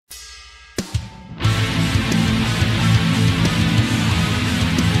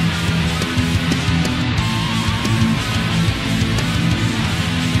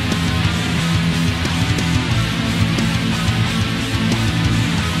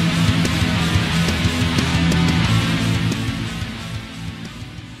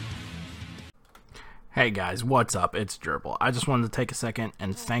Hey guys, what's up? It's Gerbil. I just wanted to take a second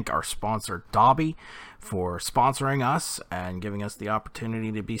and thank our sponsor, Dobby, for sponsoring us and giving us the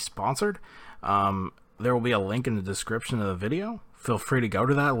opportunity to be sponsored. There will be a link in the description of the video. Feel free to go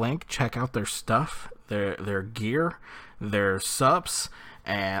to that link, check out their stuff, their gear, their subs,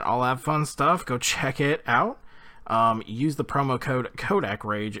 and all that fun stuff. Go check it out. Use the promo code Kodak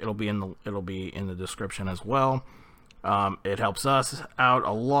Rage. It'll be in the description as well. It helps us out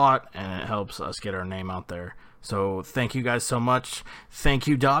a lot, and it helps us get our name out there. So thank you guys so much. Thank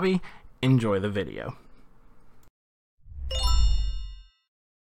you, Dobby. Enjoy the video.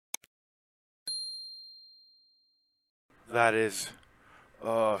 That is,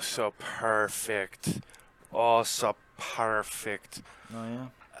 so perfect. Oh, so perfect. Oh yeah?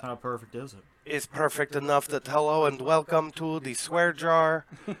 How perfect is it? It's perfect enough that hello and welcome to the swear jar.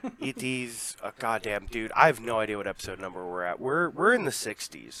 It is a goddamn dude. I have no idea what episode number we're at. We're in the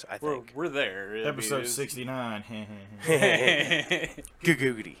 60s, I think. We're there. Episode 69.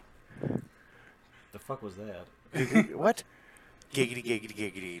 Googity. The fuck was that? What? Giggity, giggity,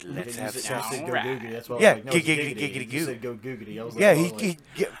 giggity. Let's have You some. said go googity. That's what Yeah, I was like, no, it's giggity, giggity, You goo. said go googity. I was like,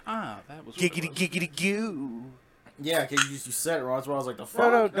 Yeah, that was giggity, giggity, goo. Yeah, because you said it wrong. That's why I was like, the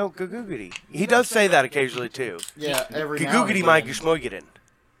fuck? No, googity. He does say that occasionally too. Yeah, every now and Googity, again. my geschmoigiden.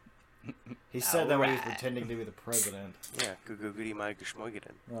 He said that when he was pretending to be the president. Yeah, googity, my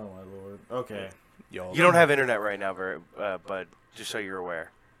geschmoigiden. Oh my lord. Okay. You don't have internet right now, but just so you're aware.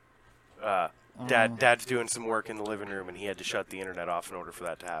 Dad's doing some work in the living room, and he had to shut the internet off in order for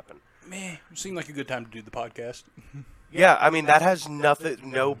that to happen. Man, it seemed like a good time to do the podcast. Yeah, I mean, that has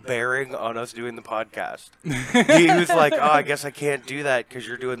no bearing on us doing the podcast. He was like, oh, I guess I can't do that because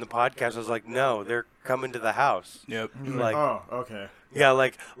you're doing the podcast. I was like, no, they're coming to the house. Yep. Like, Oh, okay. yeah,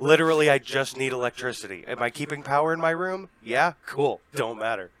 like, literally, I just need electricity. Am I keeping power in my room? Yeah? Cool. Don't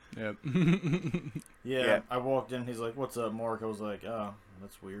matter. Yep. Yeah, I walked in. He's like, "What's up, Mark?" I was like, "Oh,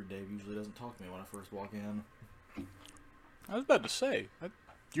 that's weird. Dave usually doesn't talk to me when I first walk in." I was about to say,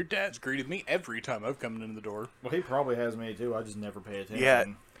 your dad's greeted me every time I've come in the door. Well, he probably has me too. I just never pay attention. Yeah.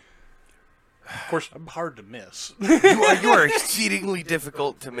 Of course, I'm hard to miss. You are exceedingly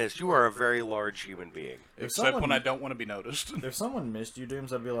difficult to miss. You are a very large human being. Except when I don't want to be noticed. If someone missed you,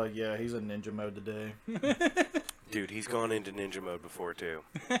 Dooms, I'd be like, "Yeah, he's in ninja mode today." Dude, he's gone into ninja mode before, too.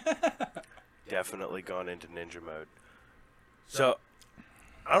 Definitely gone into ninja mode. So,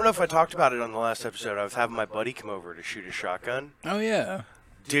 I don't know if I talked about it on the last episode. I was having my buddy come over to shoot a shotgun. Oh, yeah.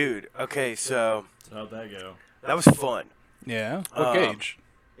 Dude, okay, so How'd that go? that was fun. Yeah. What gauge?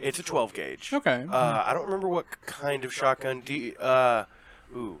 It's a 12 gauge. Okay. I don't remember what kind of shotgun. I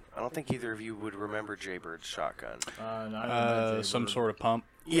don't think either of you would remember Jaybird's shotgun. Some sort of pump.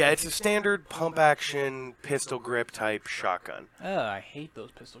 Yeah, it's a standard pump action pistol grip type shotgun. I hate those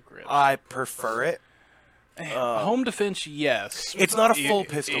pistol grips. I prefer it. Home defense, yes. It's not a full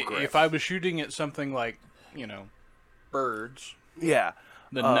pistol grip. If I was shooting at something like, birds, Yeah.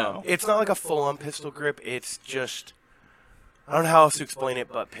 then no. It's not like a full-on pistol grip. It's just, I don't know how else to explain it,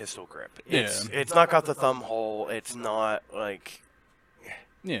 but pistol grip. It's not got the thumb hole. It's not like,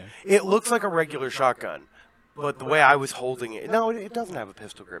 Yeah. it looks like a regular shotgun, but the way I was holding it, no, it doesn't have a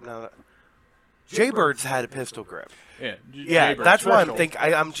pistol grip. No, Jaybird's had a pistol grip. Yeah. Yeah, Jaybird that's why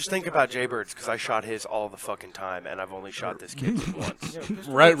special. I'm just thinking about Jaybird's because I shot his all the fucking time, and I've only shot this kid's once.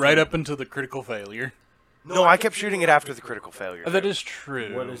 Right up until the critical failure. No, I kept shooting it after the critical failure. That is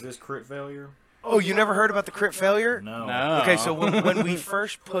true. What is this crit failure? Oh, you never heard about the crit failure? No. No. Okay, so when we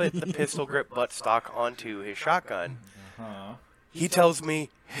first put the pistol grip buttstock onto his shotgun, he tells me,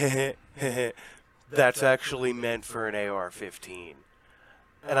 that's actually meant for an AR-15.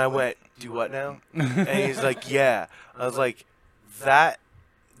 And I went, do what now? And he's like, yeah. I was like, that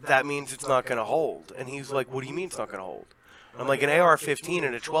means it's not going to hold. And he's like, what do you mean it's not going to hold? I'm like, an AR-15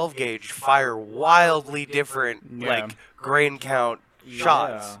 and a 12 gauge fire wildly different, like, grain count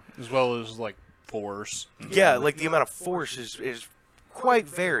shots. As well as, force. Yeah, like, the amount of force is quite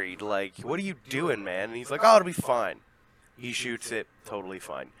varied. Like, what are you doing, man? And he's like, oh, it'll be fine. He shoots it, totally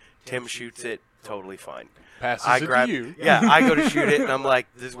fine. Tim shoots it, totally fine. Passes I it grab, to you. Yeah, I go to shoot it, and I'm like,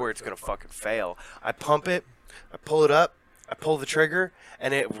 this is where it's going to fucking fail. I pump it, I pull it up, I pull the trigger,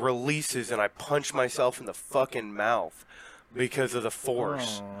 and it releases, and I punch myself in the fucking mouth because of the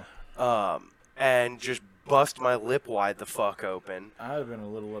force. And just bust my lip wide the fuck open. I'd have been a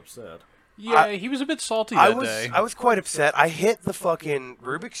little upset. Yeah, he was a bit salty that day. I was quite upset. I hit the fucking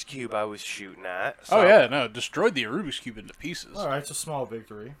Rubik's Cube I was shooting at. So, Oh, yeah, no, destroyed the Rubik's Cube into pieces. All right, it's a small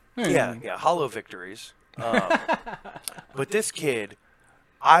victory. Yeah, hollow victories. But this kid,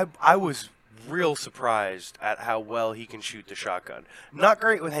 I was real surprised at how well he can shoot the shotgun. Not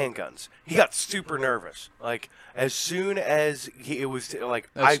great with handguns. He got super nervous. Like, as soon as it was, like...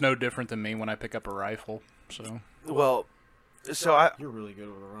 That's no different than me when I pick up a rifle, so... Well, so I... You're really good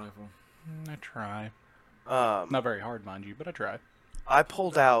with a rifle. I try. Not very hard, mind you, but I try. I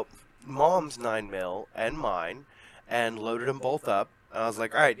pulled out Mom's 9mm and mine and loaded them both up. And I was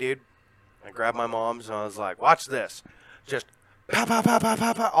like, all right, dude. I grabbed my mom's and I was like, watch this. Just pow, pow, pow, pow,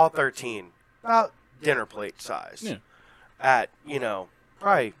 pow, pow, all 13. About dinner plate size. Yeah. At,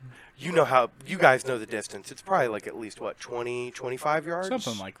 probably, how, you guys know the distance. It's probably like at least, 20, 25 yards?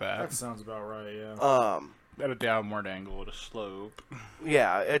 Something like That that. sounds about right, yeah. At a downward angle, at a slope.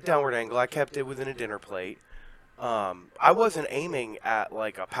 Yeah, at downward angle. I kept it within a dinner plate. I wasn't aiming at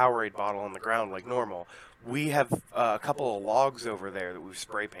like a Powerade bottle on the ground like normal. We have a couple of logs over there that we've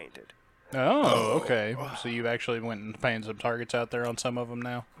spray painted. Oh, okay. So you actually went and painted some targets out there on some of them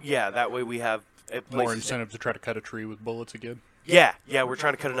now? Yeah, that way we have More incentive to try to cut a tree with bullets again? Yeah, we're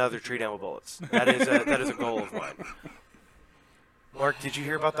trying to cut another tree down with bullets. That is a goal of mine. Mark, did you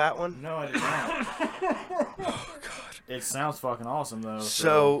hear about that one? No, I did not. Oh, God. It sounds fucking awesome, though.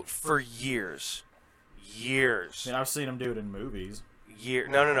 So for years. I mean, I've seen them do it in movies.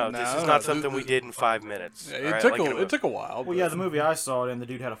 No. This is not something we did in 5 minutes. It took a while. Well, yeah, the movie I saw it in, the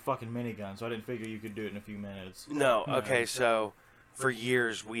dude had a fucking minigun, so I didn't figure you could do it in a few minutes. No, okay, so for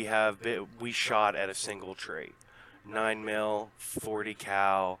years we shot at a single tree. 9mm, 40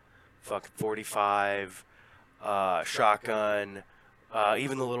 cal, fucking 45, shotgun,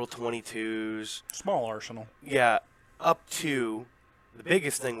 even the little 22s. Small arsenal. Yeah, up to the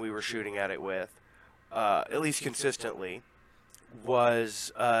biggest thing we were shooting at it with, at least consistently,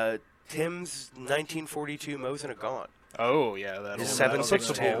 was Tim's 1942 Mosin Nagant. Oh, yeah. His That'll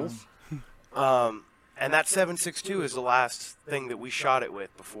 7.62. And that 7.62 is the last thing that we shot it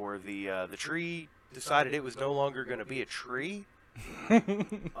with before the tree decided it was no longer going to be a tree.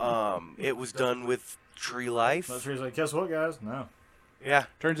 It was done with tree life. So the tree's like, guess what, guys? No. Yeah,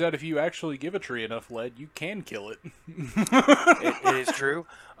 Turns out if you actually give a tree enough lead, you can kill it. it is true.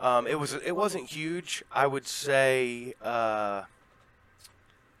 It wasn't huge. I would say, about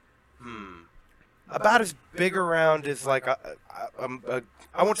as big around as like I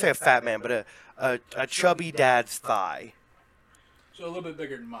won't say a fat man, but a chubby dad's thigh. So a little bit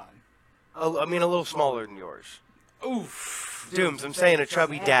bigger than mine. I mean, a little smaller than yours. Oof. Dooms, I'm saying a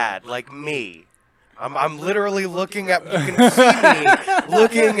chubby dad, like me. I'm literally looking at, you can see me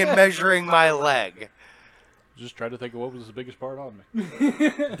looking and measuring my leg. Just trying to think of what was the biggest part on me.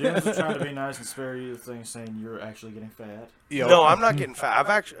 Dudes are trying to be nice and spare you the thing saying you're actually getting fat. No, I'm not getting fat. I've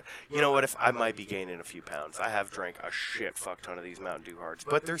actually, you know what, if I might be gaining a few pounds. I have drank a shit fuck ton of these Mountain Dew Hearts,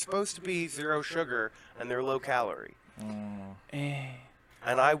 but they're supposed to be 0 sugar and they're low calorie.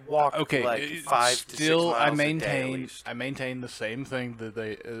 And I walk like 5 to 6 miles a day at least. I maintain the same thing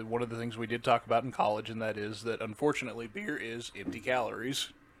that one of the things we did talk about in college, and that is that unfortunately beer is empty calories.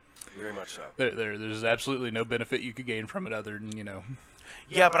 Very much so. There's absolutely no benefit you could gain from it other than,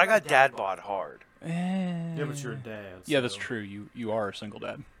 Yeah, but I got dad bod hard. Yeah, but you're a dad. Yeah, so. that's true. You are a single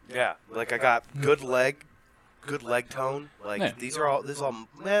dad. Yeah, like I got good leg tone. Like Yeah. this is all.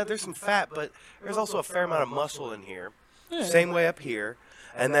 There's some fat, but there's also a fair amount of muscle in here. Same way up here,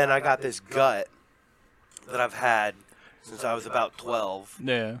 and then I got this gut that I've had since I was about 12.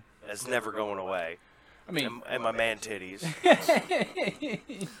 Yeah. It's never going away. I mean, And my man titties.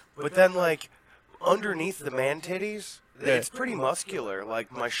 But then, like, underneath the man titties, it's pretty muscular,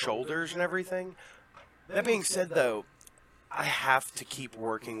 like my shoulders and everything. That being said, though, I have to keep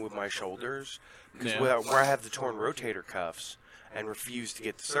working with my shoulders because where I have the torn rotator cuffs and refuse to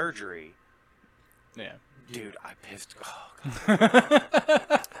get the surgery. yeah. Dude, I pissed. Oh,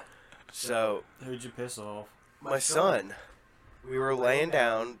 God. So, Who'd you piss off? my son, we were laying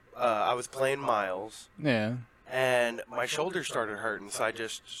down. I was playing Miles. Yeah. And my shoulder started hurting, so I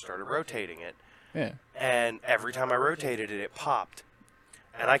just started rotating it. Yeah. And every time I rotated it, it popped.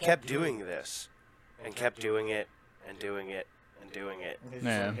 And I kept doing this, and kept doing it, and doing it, and doing it. He's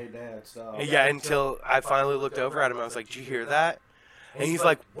Yeah. like, hey, Dad, stop. Yeah, until I finally looked over at him. I was like, "Did you hear that?" And he's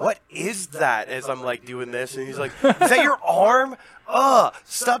like, "What is that?" As I'm like doing this, and he's like, "Is that your arm?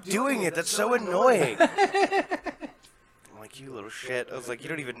 Stop doing it. That's so annoying." I'm like, "You little shit." I was like, "You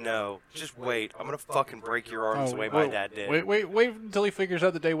don't even know. Just wait. I'm gonna fucking break your arms the way my dad did." Wait until he figures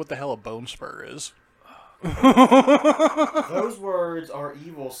out the day what the hell a bone spur is. Those words are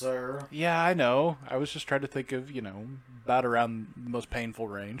evil, sir. Yeah, I know. I was just trying to think of, about around the most painful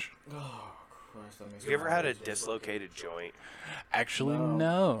range. Oh, Christ, that makes Have you ever my had a eyes itch. dislocated joint? Actually, No.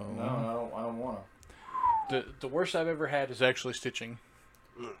 no. No, I don't want to. The worst I've ever had is actually stitching.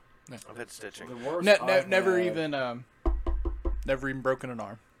 I've had stitching. The worst Never even broken an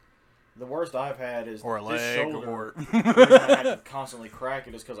arm The worst I've had is or a this leg shoulder. or. The reason I had to constantly crack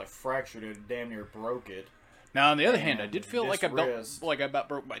it is because I fractured it and damn near broke it. Now, on the other hand, I did feel This like I wrist- about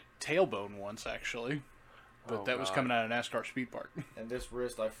broke my tailbone once, actually. But that was coming out of NASCAR Speed Park. And this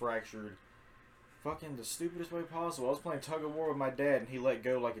wrist I fractured fucking the stupidest way possible. I was playing tug of war with my dad and he let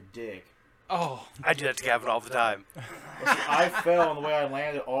go like a dick. Oh. I do that to Gavin all the time. I fell and the way I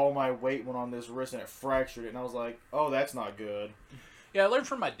landed, all my weight went on this wrist and it fractured it. And I was like, oh, that's not good. Yeah, I learned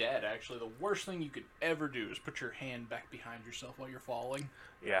from my dad, actually, the worst thing you could ever do is put your hand back behind yourself while you're falling.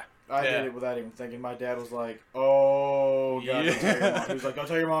 Yeah. I did it without even thinking. My dad was like, oh, God, don't tell your mom. He was like, don't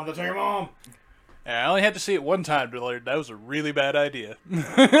tell your mom, don't tell your mom. Yeah, I only had to see it one time to learn that was a really bad idea.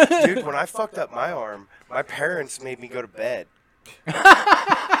 Dude, when I fucked up my arm, my parents made me go to bed.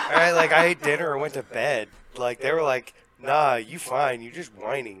 Alright, like, I ate dinner and went to bed. Like, they were like, nah, you fine, you just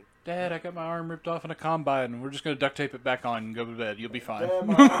whiny. Dad, I got my arm ripped off in a combine, and we're just going to duct tape it back on and go to bed. You'll be fine.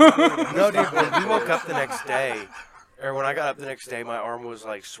 No, dude, when we woke up the next day, or when I got up the next day, my arm was,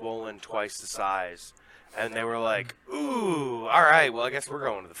 like, swollen twice the size. And they were like, ooh, alright, well, I guess we're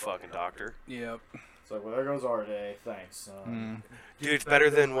going to the fucking doctor. Yep. It's like, well, there goes our day. Thanks. Dude, it's better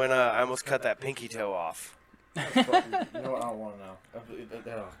than when I almost cut that pinky toe off. You know what? I don't want to know. Oh,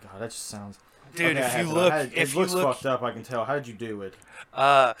 God, that just sounds... Dude, Okay, if you it look... It looks fucked up, I can tell. How did you do it?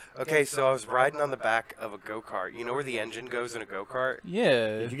 Okay, so I was riding on the back of a go-kart. You know where the engine goes in a go-kart?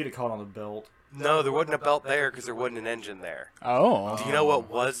 Yeah. Did you get it caught on the belt? No, there wasn't a belt there because there wasn't an engine there. Oh. Do you know what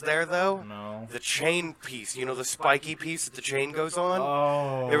was there, though? No. The chain piece. You know the spiky piece that the chain goes on?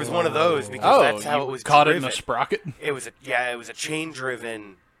 Oh. There was one of those because that's how you it was caught driven. it in a sprocket? It was a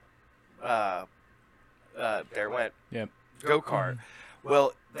chain-driven, there it went, Yep. go-kart.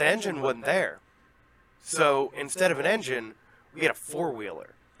 Well, the engine wasn't there. So, instead of an engine, we had a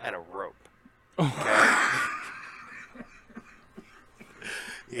four-wheeler and a rope. Okay?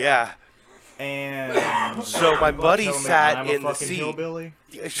 Yeah. And So my buddy tell me sat I'm a in the fucking seat. hillbilly?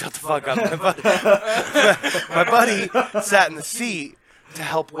 Yeah, shut the fuck up. My buddy sat in the seat to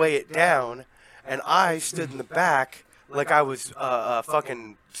help weigh it down, and I stood in the back like I was a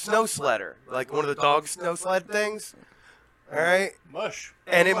fucking snow sledder, like one of the dog snow sled things. All right. Mush.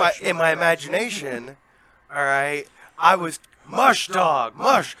 And in my imagination, all right, I was mush dog,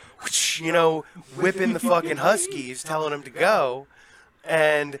 mush, whoosh, you know, whipping the fucking huskies, telling them to go,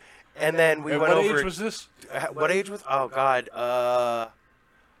 and then we And went what over. age was this? What age was? Oh God,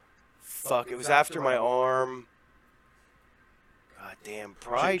 fuck! It was after my arm. God damn,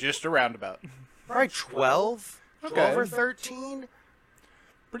 probably Just a roundabout. 12, Okay. 12 or 13.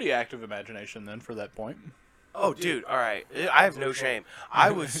 Pretty active imagination then for that point. Oh, dude, all right. I have no shame.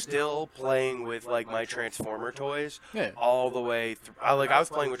 I was still playing with like my Transformer toys Yeah. all the way through. I was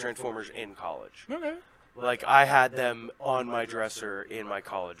playing with Transformers in college. Okay. Like I had them on my dresser in my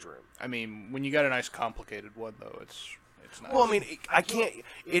college room. I mean, when you got a nice complicated one though, it's nice. Well, I mean, I can't.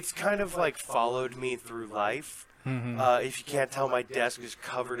 It's kind of like followed me through life. If you can't tell, my desk is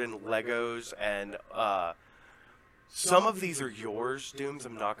covered in Legos, and some of these are yours, Dooms.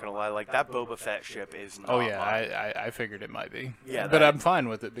 I'm not gonna lie. Like that Boba Fett ship is not. Oh yeah, mine. I figured it might be. Yeah, but that- I'm fine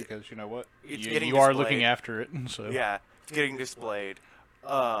with it because you know what? It's You, getting you are displayed. looking after it, so Yeah, it's getting displayed.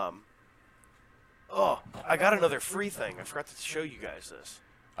 Oh, I got another free thing. I forgot to show you guys this.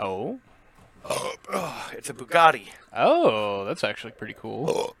 Oh, It's a Bugatti. oh, that's actually pretty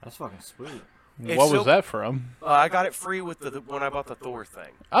cool. That's fucking sweet. It's What so- was that from? I got it free with the when I bought the Thor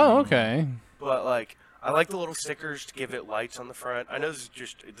thing. Oh, okay. But like, I like the little stickers to give it lights on the front. I know this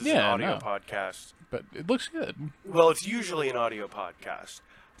is an Yeah, audio no. podcast. But it looks good. Well, it's usually an audio podcast.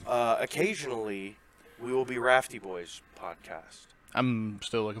 Occasionally, we will be Rafty Boys podcast. I'm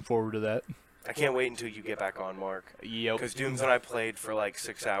still looking forward to that. I can't wait until you get back on, Mark. Yep. Because Dooms and I played for like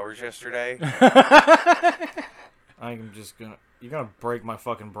 6 hours yesterday. I'm just gonna... You're gonna break my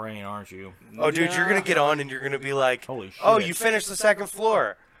fucking brain, aren't you? Oh, dude, you're gonna get on and you're gonna be like, Holy shit. "Oh, you finished the second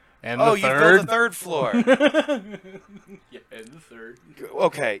floor. And Oh, the you built third. the third floor." Yeah, and the third.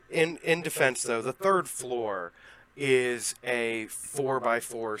 Okay. In defense, though, the third floor is a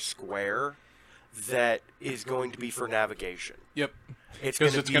 4x4 square that is going to be for navigation. Yep. It's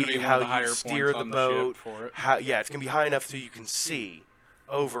 'Cause going it's to gonna be be one how of the you higher steer points the on the boat. ship for it. Yeah, it's going to be high enough so you can see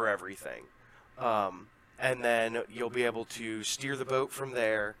over everything. And then you'll be able to steer the boat from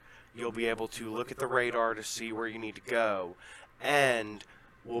there. You'll be able to look at the radar to see where you need to go. And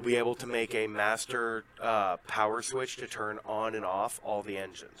we'll be able to make a master power switch to turn on and off all the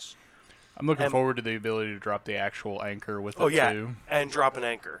engines. I'm looking And- forward to the ability to drop the actual anchor with Oh, it yeah, too. and drop an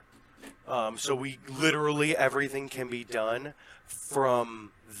anchor. So we literally everything can be done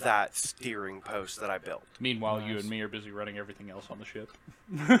from that steering post that I built. Meanwhile, you and me are busy running everything else on the ship.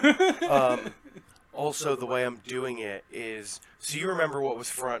 Also, the way I'm doing it is, so you remember what was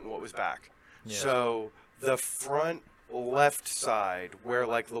front and what was back. Yeah. So the front left side, where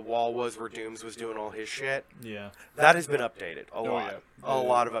like the wall was where Dooms was doing all his shit, Yeah. that has been updated a lot. yeah. A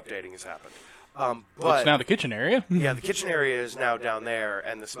lot of updating has happened. But It's now the kitchen area. yeah, the kitchen area is now down there,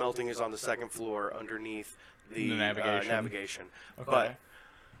 and the smelting is on the second floor underneath the The navigation. navigation. Okay. But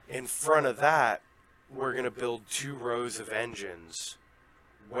in front of that, we're going to build 2 rows of engines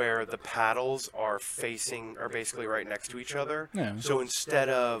where the paddles are basically right next to each other. Yeah. So instead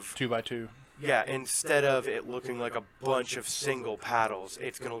of 2x2. instead of it looking like a bunch of single paddles,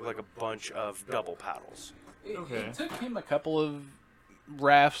 it's going to look like a bunch of double paddles. Okay. It took him a couple of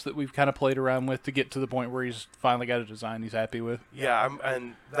rafts that we've kind of played around with to get to the point where he's finally got a design he's happy with. Yeah,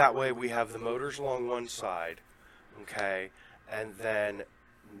 and that way we have the motors along one side, okay, and then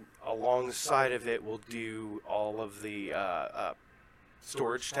along the side of it we'll do all of the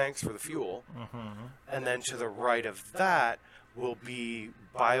storage tanks for the fuel, and then to the right of that will be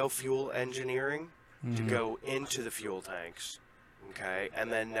biofuel engineering to go into the fuel tanks, okay,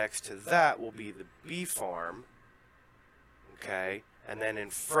 and then next to that will be the bee farm, okay, and then in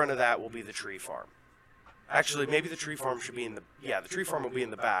front of that will be the tree farm. Actually, maybe the tree farm should be the tree farm will be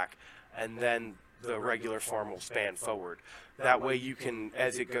in the back, and then the regular farm will span forward. That way you can,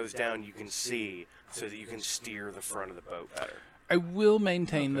 as it goes down, you can see so that you can steer the front of the boat better. I will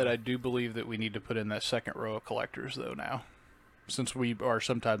maintain that I do believe that we need to put in that second row of collectors, though, now. Since we are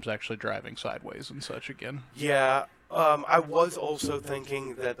sometimes actually driving sideways and such again. Yeah, I was also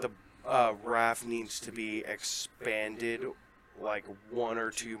thinking that the raft needs to be expanded, like 1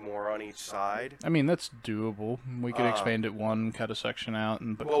 or 2 more on each side. I mean, that's doable. We could expand it 1, cut a section out,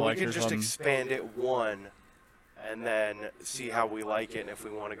 and put Well, we collectors could just on. expand it 1, and then see how we like it, and if we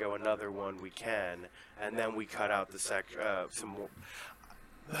want to go another 1, we can, and then we cut out the some more.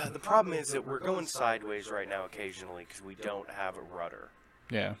 The problem is that we're going sideways right now occasionally because we don't have a rudder.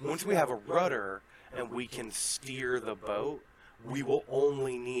 Yeah. Once we have a rudder and we can steer the boat, we will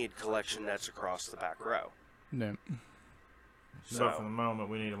only need collection nets across the back row. No. So for the moment,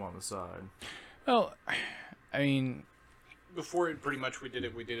 we need them on the side. Well, I mean, before it pretty much we did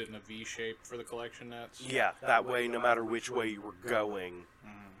it in a V shape for the collection nets. Yeah, that way, no matter which way you were going,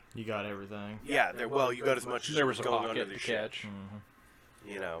 You got everything. yeah, you got as much as There was a going under pocket the to ship, catch.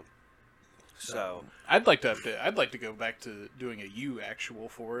 you know. So I'd like to go back to doing a U actual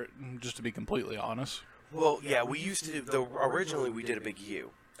for it, just to be completely honest. well, yeah, we used to originally we did a big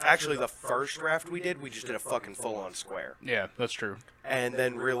U. Actually, the first draft we just did a fucking full-on square. Yeah, that's true. And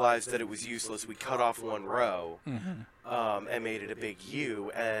then realized that it was useless. We cut off 1 row and made it a big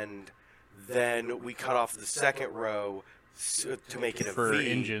U, and then we cut off the second row to make it a For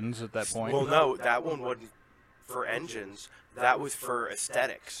V. engines at that point. Well, no, that one wasn't for engines. That was for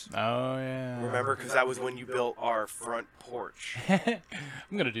aesthetics. Oh, yeah. Remember? Because that was when you built our front porch. I'm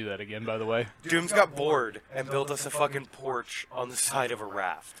going to do that again, by the way. Dooms got bored and built us a fucking porch on the side of a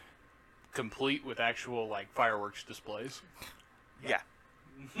raft. Complete with actual, like, fireworks displays. Yeah.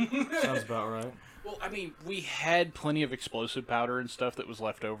 Sounds about right. Well, I mean, we had plenty of explosive powder and stuff that was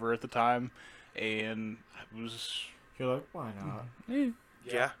left over at the time, and it was... You're like, why not?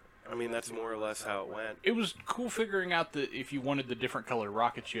 Yeah. I mean, that's more or less how it went. It was cool figuring out that if you wanted the different colored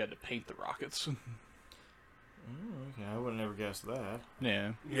rockets, you had to paint the rockets. Okay, I would have never guessed that.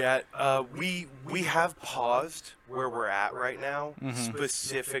 Yeah. Yeah, we have paused where we're at right now,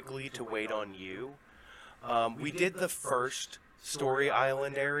 specifically to wait on you. We did the first Story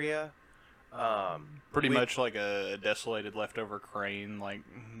Island area. Pretty much like a desolated leftover crane, like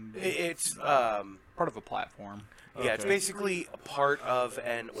It's part of a platform. yeah, it's Okay. basically a part of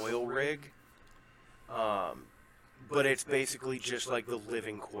an oil rig. But it's basically just like the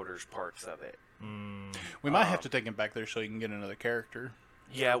living quarters parts of it. We might have to take him back there so you can get another character.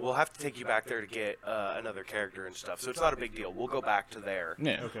 Yeah, we'll have to take you back there to get another character and stuff. So it's not a big deal. We'll go back to there.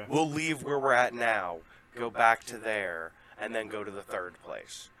 Yeah. Okay. We'll leave where we're at now, go back to there, and then go to the third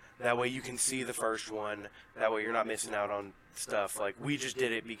place. That way you can see the first one. That way you're not missing out on stuff. Like, we just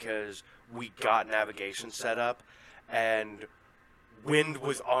did it because we got navigation set up, and wind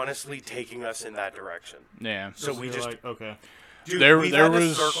was honestly taking us in that direction. Yeah. So we You're just... like, okay. Dude, There we was had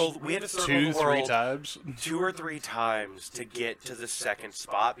to circle 2, the 3 world times. 2 or 3 times to get to the second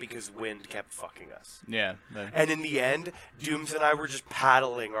spot because wind kept fucking us. Yeah. And in the end, Dooms and I were just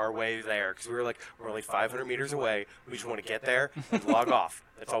paddling our way there because we were like, we're only 500 meters away. We just want to get there and log off.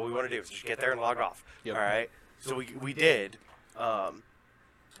 That's all we want to do is just get there and log off. Yep. All right? So we did.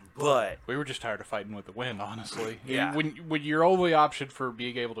 But We were just tired of fighting with the wind, honestly. Yeah. When your only option for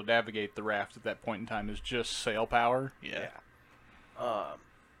being able to navigate the raft at that point in time is just sail power, yeah.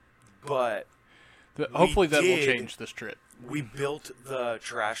 But Hopefully that will did- change this trip. we built the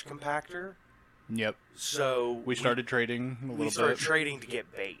trash compactor, Yep. so We started trading a we little started bit. trading to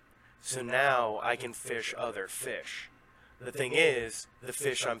get bait. So now I can fish other fish. The thing is, the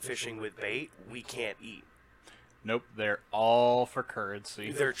fish I'm fishing with bait, we can't eat. Nope, they're all for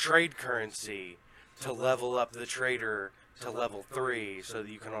currency. They're trade currency to level up the trader to level 3 so that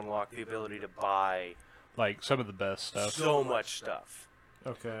you can unlock the ability to buy Like some of the best stuff. so much stuff.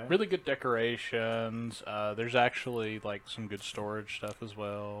 Okay. Really good decorations. There's actually like some good storage stuff as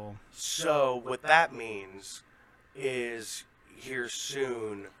well. So what that means is here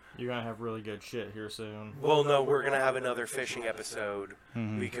soon. You're gonna have really good shit here soon. Well, no, we're going to have another fishing episode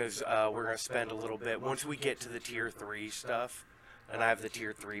because we're going to spend a little bit. Once we get to the tier 3 stuff, and I have the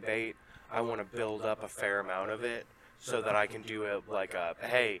tier 3 bait, I want to build up a fair amount of it so that I can do it like a,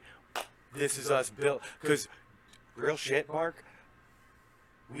 hey, this is us built. Because, real shit, Mark,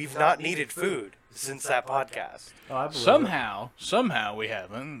 we've not needed food since that podcast. Oh, I believe Somehow we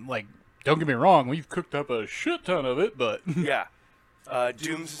haven't. Like, don't get me wrong, we've cooked up a shit ton of it, but Yeah.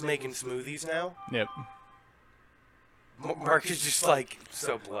 Dooms is making smoothies now. yep. Mark is just like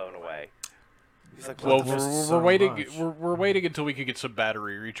so blown away. He's like, Well, what the f-" Just we're so waiting. much. We're waiting until we could get some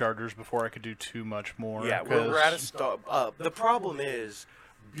battery rechargers before I could do too much more. Yeah, we're at a 'cause- stop. The problem is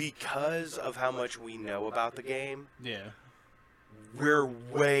because of how much we know about the game, Yeah. we're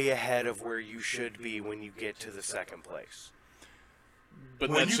way ahead of where you should be when you get to the second place. But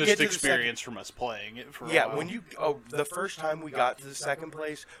When that's you just get to the experience from us playing it for a Yeah, while. when you the first time we got to the second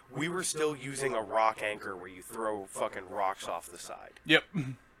place, we were still using a rock anchor where you throw fucking rocks off the side. Yep.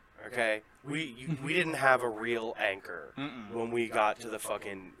 Okay, we didn't have a real anchor when we got to the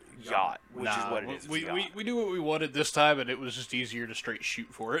fucking yacht, which is what it is. We, it's a we, yacht. we knew what we wanted this time, and it was just easier to straight shoot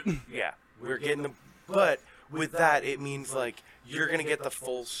for it. Yeah, we're getting the. But with that, it means like you're gonna get the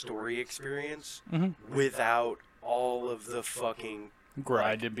full story experience without all of the fucking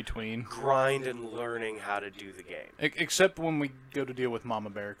Grind in between. grind and learning how to do the game. Except when we go to deal with Mama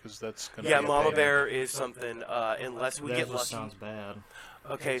Bear, because that's gonna Yeah, be a Mama pain. Bear is something. Unless we That get just lucky. sounds bad.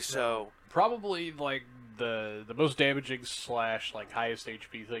 Okay, so Probably like the most damaging / like highest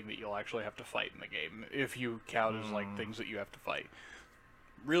HP thing that you'll actually have to fight in the game, if you count as like things that you have to fight.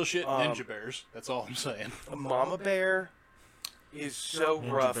 Real shit, ninja bears. That's all I'm saying. Mama Bear is so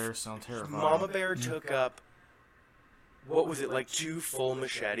Ninja rough. bears sound terrifying. Mama Bear took up. What was it, like 2 full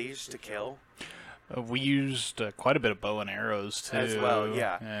machetes to kill? We used quite a bit of bow and arrows too. As well,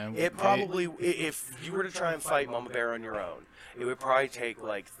 yeah. And It probably, if you were to try and fight Mama Bear on your own, it would probably take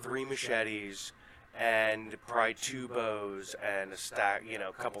like 3 machetes and probably 2 bows and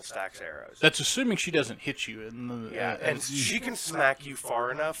a couple stacks of arrows. That's assuming she doesn't hit you in the Yeah, and she can smack you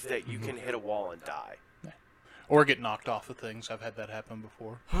far enough that you can hit a wall and die. or get knocked off of things. I've had that happen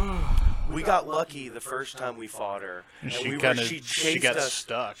before. We got lucky the first time we fought her, and She she she got chased us.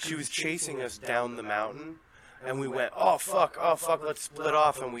 stuck. She was chasing us down the mountain, and we went, oh fuck, let's split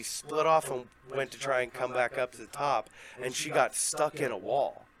off, and we split off and went to try and come back up to the top, and she got stuck in a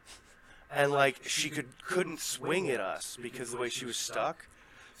wall, and like she couldn't swing at us because of the way she was stuck,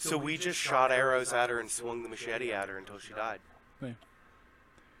 so we just shot arrows at her and swung the machete at her until she died.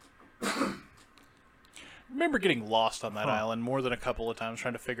 Remember getting lost on that island more than a couple of times,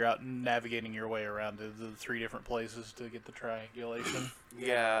 trying to figure out navigating your way around to the 3 different places to get the triangulation.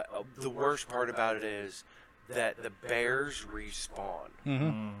 Yeah, the worst part about it is that the bears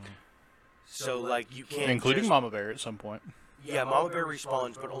respawn. So like you can't Including just- Mama Bear at some point. Yeah, Mama Bear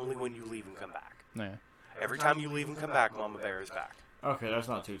respawns, but only when you leave and come back. Yeah. Every time you leave and come back, Mama Bear is back. Okay, that's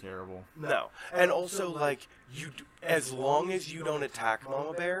not too terrible. No, and also like as long as you don't attack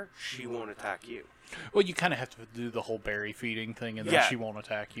Mama Bear, she won't attack you. Well, you kind of have to do the whole berry feeding thing, and then Yeah. she won't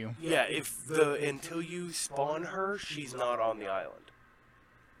attack you. Yeah, until you spawn her, she's not on the island.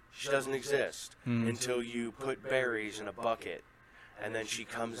 She doesn't exist until you put berries in a bucket, and then she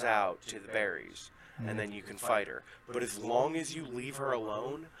comes out to the berries, and then you can fight her. But as long as you leave her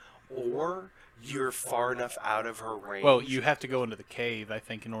alone, or you're far enough out of her range. Well, you have to go into the cave, I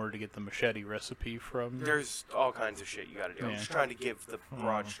think, in order to get the machete recipe from. There's all kinds of shit you gotta do. I'm Yeah. just trying to give the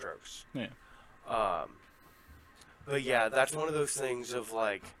broad strokes. Yeah. But yeah, that's one of those things of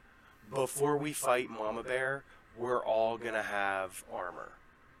like, before we fight Mama Bear, we're all gonna have armor.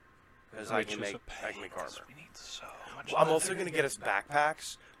 Because I Which can is make a pain, armor. 'cause we need so much I'm also gonna get us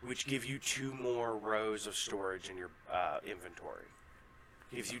backpacks, which give you 2 more rows of storage in your inventory.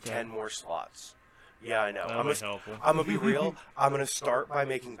 Gives you 10 more slots. Yeah, I know. That'll be helpful. I'm gonna be real. I'm gonna start by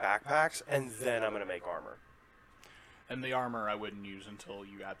making backpacks, and then I'm gonna make armor. And the armor I wouldn't use until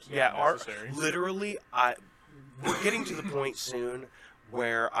you absolutely necessary. Literally, we're getting to the point soon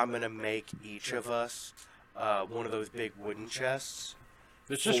where I'm gonna make each of us one of those big wooden chests.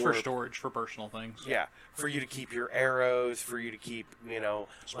 It's just for storage, for personal things. Yeah, for you to keep your arrows, for you to keep,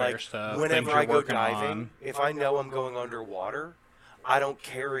 Spare stuff, whenever things I you're go working diving, on. if I know I'm going underwater, I don't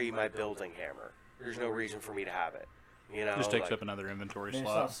carry my building hammer. There's no reason for me to have it. Just takes up another inventory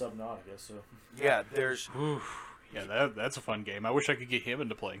slot. It's not Subnautica, so. Yeah, there's. Yeah, that's a fun game. I wish I could get him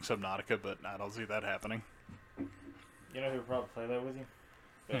into playing Subnautica, but I don't see that happening. You know who would probably play that with you?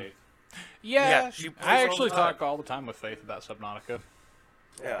 Faith. Yeah, she plays I all actually the time. talk all the time with Faith about Subnautica.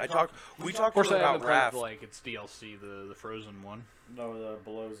 Yeah, we Of talked course, to I her haven't about Raft. played like its DLC, the Frozen one. No, the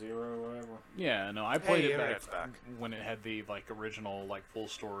Below Zero or whatever. Yeah, no, I played it Internet's back back. when it had the original full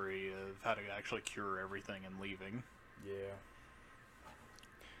story of how to actually cure everything and leaving. Yeah.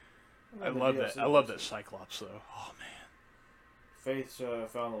 I love that. I love that Cyclops though. Oh man. Faith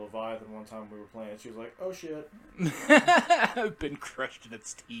found the Leviathan one time we were playing. She was like, "Oh shit!" I've been crushed in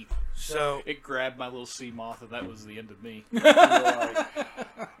its teeth. So It grabbed my little sea moth, and that was the end of me.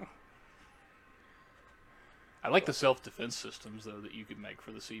 I like the self-defense systems though that you can make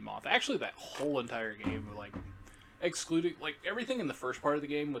for the sea moth. Actually, that whole entire game, excluding everything in the first part of the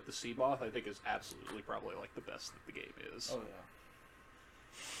game with the sea moth, I think is absolutely probably the best that the game is. Oh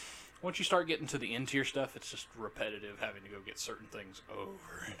yeah. Once you start getting to the end tier stuff, it's just repetitive, having to go get certain things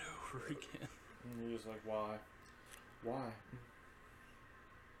over and over again. And you're just like, why? Why?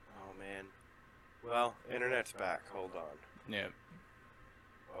 Oh man. Well, internet's back. Hold on. Yeah.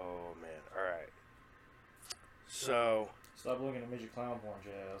 Oh man. All right. So Stop looking at midget clown porn,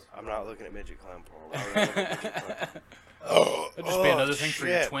 Jazz. I'm not looking at midget clown porn. Why would I look at midget clown porn? That'd just be another thing for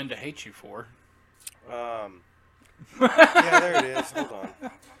your shit. twin to hate you for. Yeah, there it is. Hold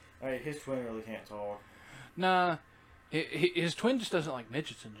on. Hey, his twin really can't talk. Nah, his twin just doesn't like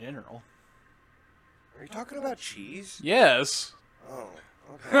midgets in general. Are you talking about cheese? Yes. Oh,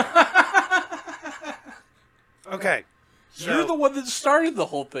 okay. Okay. You're So- the one that started the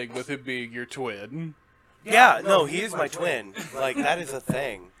whole thing with him being your twin. Yeah, no, he is my twin. That is a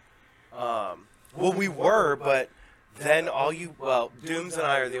thing. Well, we were, but then Dooms and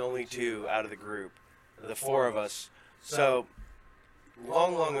I are the only two out of the group, the four of us. So,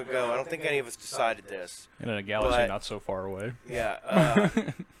 long ago, I don't think any of us decided this. In a galaxy But- not so far away. Yeah,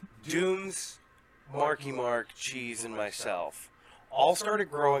 Dooms, Marky Mark, Cheese, and myself all started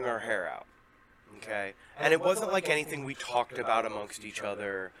growing our hair out. Okay? And it wasn't anything we talked about amongst each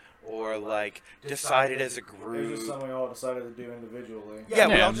other or decided as a It was group. just something we all decided to do individually. Yeah,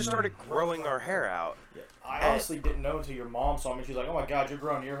 we Yeah. all just started growing our hair out. Yeah. I honestly didn't know until your mom saw me. She's like, "Oh my god, you're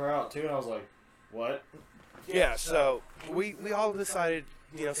growing your hair out too," and I was like, "What?" Yeah, so we all decided,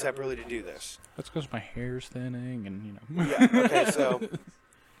 separately to do this. That's because my hair's thinning and, Yeah, okay, so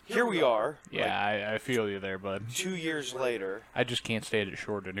here we are. Yeah, I feel you there, bud. 2 years later. I just can't stay at it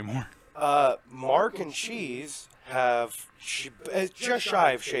short anymore. Mark and Cheese have just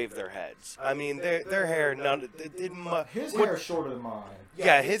shy of shaved their heads. I mean, their hair, His hair is shorter than mine.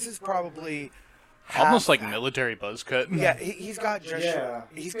 Yeah, his is probably Almost half like that. military buzz cut. Yeah, he's got just. Yeah.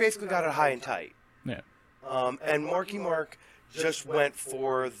 He's basically got it high and tight. Yeah. And Marky Mark just went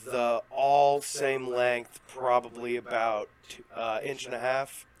for the all same length, probably about inch and a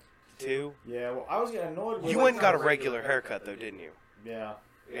half, 2. Yeah, well, I was getting annoyed with You went and got a regular haircut though, didn't you? Yeah.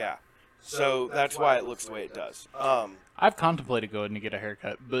 Yeah. So that's why it looks the way it does. I've contemplated going to get a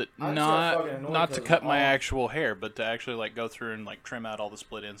haircut, but I just got fucking not annoyed not to 'cause cut my all- actual hair, but to actually go through and trim out all the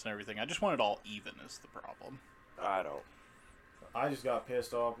split ends and everything. I just want it all even is the problem. I don't. I just got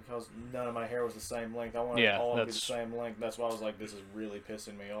pissed off because none of my hair was the same length. I wanted Yeah, all to be the that's- same length. That's why I was like, this is really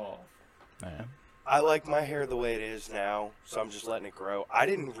pissing me off. Yeah. I like my hair the way it is now, so I'm just letting it grow. I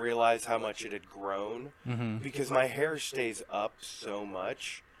didn't realize how much it had grown because my hair stays up so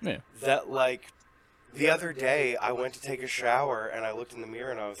much Yeah. that the other day I went to take a shower and I looked in the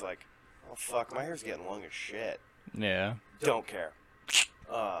mirror and I was like, oh fuck, my hair's getting long as shit. Yeah. Don't care.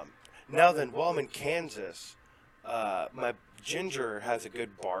 Now then, while I'm in Kansas, my Ginger has a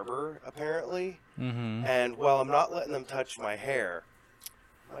good barber apparently, and while I'm not letting them touch my hair,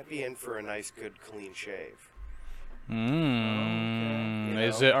 might be in for a nice, good, clean shave. Mm. Okay.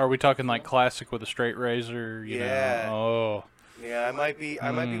 Is it? Are we talking classic with a straight razor? You Yeah. know? Oh. Yeah, I might be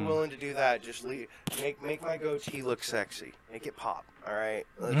willing to do that. Just make my goatee look sexy. Make it pop. All right.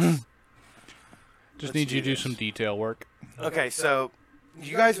 Let's Need you to do this. some detail work. Okay, so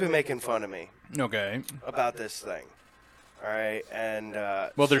you guys have been making fun of me Okay. about this thing. All right, and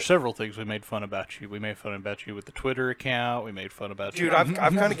Well, there's several things we made fun about you. We made fun about you with the Twitter account. We made fun about dude, you. I've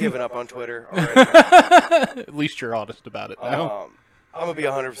kind of given up on Twitter already. At least you're honest about it now. I'm gonna be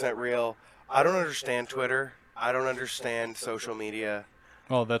 100% real. I don't understand Twitter. I don't understand social media.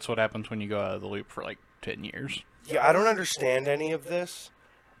 Well, that's what happens when you go out of the loop for like 10 years. Yeah, I don't understand any of this,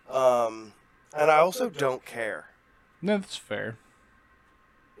 and I also don't care. No, that's fair.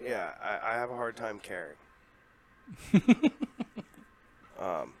 Yeah, I have a hard time caring.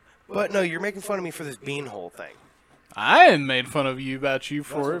 But no, you're making fun of me for this beanhole thing. I haven't made fun of you about you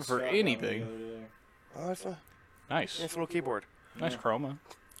That's for what Scott got me the anything. other day. Oh, that's a Nice. nice little keyboard. Nice chroma.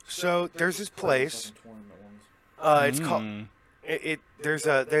 So there's this place. Fucking tournament ones. It's called.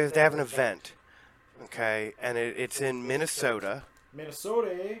 They have an event. Okay, and it's in Minnesota.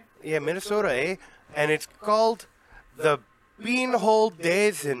 Minnesota, eh? Yeah, Minnesota, eh? And it's called the Beanhole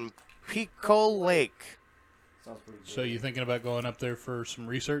Days in Pico Lake. Sounds pretty good. So you thinking about going up there for some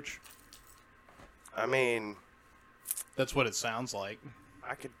research? I mean, That's what it sounds like.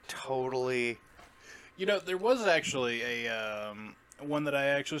 I could totally. You know, there was actually a one that I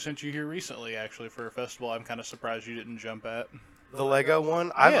actually sent you here recently, actually, for a festival. I'm kind of surprised you didn't jump at. The Lego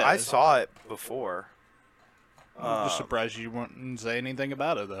one? Yeah. I saw it before. I'm just surprised you wouldn't say anything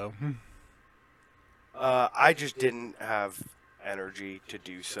about it, though. I just didn't have energy to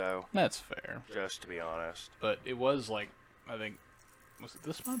do so, That's fair. just to be honest. But it was like, I think, was it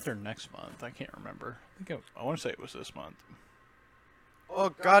this month or next month? I can't remember. I want to say it was this month. Oh,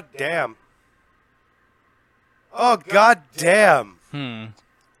 god damn. Oh, god damn. Hmm.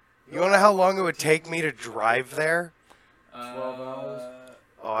 You wanna know how long it would take me to drive there? 12 hours?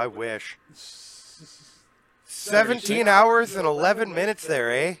 Oh, I wish. 17 hours and 11 minutes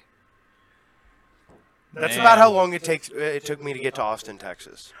there, eh? That's Man. about how long it took me to get to Austin,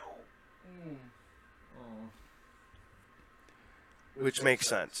 Texas. Which makes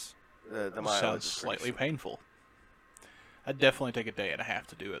sense. The mileage Sounds is pretty slightly painful. I'd definitely take a day and a half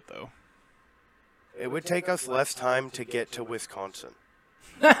to do it, though. It would take us less time to get to Wisconsin.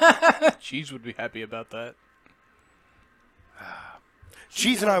 Cheese would be happy about that.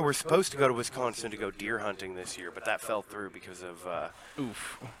 Cheese and I were supposed to go to Wisconsin to go deer hunting this year, but that fell through because of...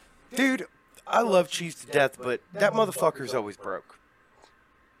 Oof. Dude, I love Cheese to death, but that motherfucker's always broke.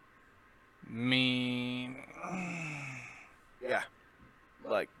 Me. Yeah.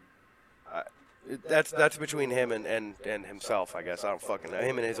 Like, that's between him and himself, I guess. I don't fucking know.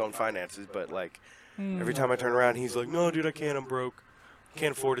 Him and his own finances, but, like, every time I turn around, he's like, no, dude, I can't. I'm broke.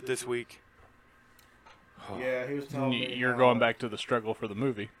 Can't afford it this week. Yeah, he was telling me. You're going back to the struggle for the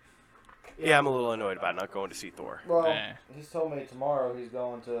movie. Yeah, I'm a little annoyed about not going to see Thor. Well, Eh. he's told me tomorrow he's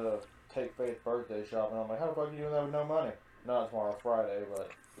going to take Faith's birthday shopping. I'm like, how the fuck are you doing that with no money? Not tomorrow, Friday,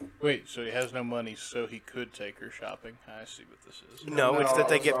 but... Wait, so he has no money, so he could take her shopping. I see what this is. No, it's that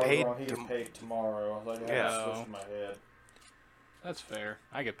they I was get wrong. paid. He gets paid tomorrow. I was like, Yeah. yeah, switched in my head. That's fair.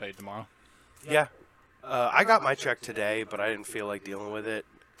 I get paid tomorrow. Yeah. I got my check today, but I didn't feel like dealing with it.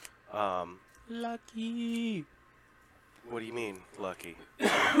 Lucky. What do you mean, lucky?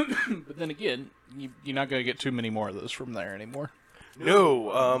 But then again, you're not going to get too many more of those from there anymore.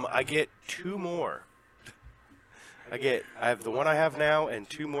 No, I get 2 more. I have the one I have now and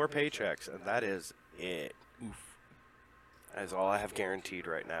 2 more paychecks, and that is it. Oof. That is all I have guaranteed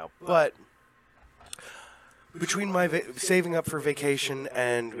right now. But between my saving up for vacation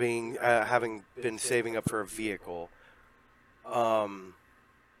and being having been saving up for a vehicle,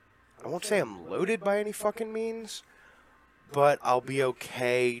 I won't say I'm loaded by any fucking means, but I'll be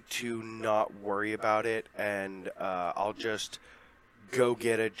okay to not worry about it, and I'll just go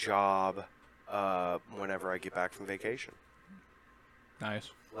get a job whenever I get back from vacation.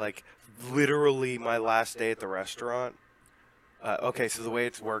 Nice. Like, literally my last day at the restaurant. Okay, so the way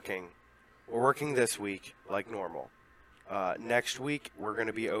it's working, we're working this week like normal. Next week, we're going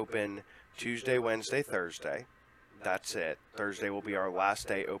to be open Tuesday, Wednesday, Thursday. That's it. Thursday will be our last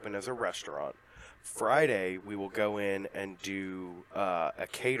day open as a restaurant. Friday, we will go in and do a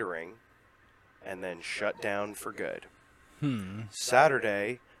catering and then shut down for good.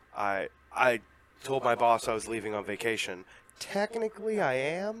 Saturday, I told my boss I was leaving on vacation. Technically, I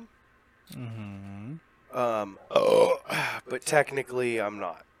am. But technically, I'm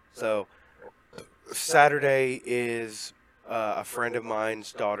not. So, Saturday is a friend of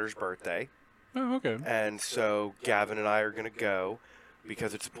mine's daughter's birthday. Oh, okay. And so Gavin and I are going to go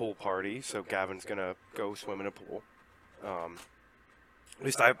because it's a pool party. So Gavin's going to go swim in a pool. At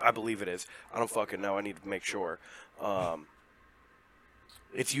least I believe it is. I don't fucking know. I need to make sure.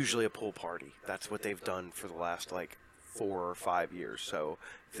 It's usually a pool party. That's what they've done for the last, 4 or 5 years. So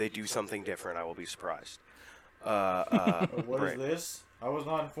if they do something different, I will be surprised. What is this? I was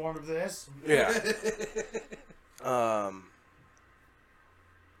not informed of this. Yeah.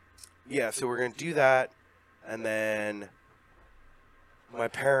 Yeah, so we're going to do that, and then my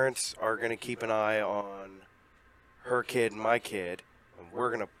parents are going to keep an eye on her kid and my kid, and we're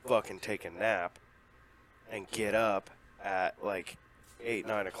going to fucking take a nap and get up at, like, 8,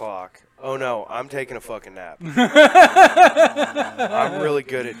 9 o'clock. Oh, no, I'm taking a fucking nap. I'm really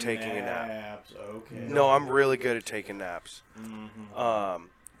good at taking a nap. Naps, okay. No, I'm really good at taking naps. Mm-hmm.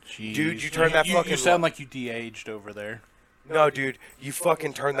 Dude, you turn that fucking... You sound like you de-aged over there. No, dude, you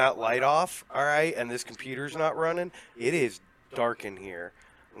fucking turn that light off, all right, and this computer's not running. It is dark in here,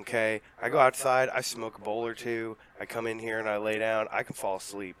 okay? I go outside, I smoke a bowl or two, I come in here and I lay down. I can fall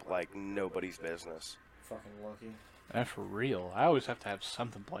asleep like nobody's business. Fucking lucky. That's for real. I always have to have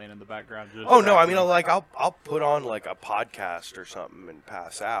something playing in the background. Just Oh, no, I mean, like, I'll put on, like, a podcast or something and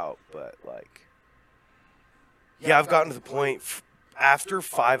pass out, but, like... Yeah, I've gotten to the point, after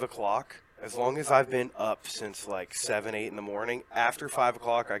 5 o'clock... As long as I've been up since like 7, 8 in the morning, after 5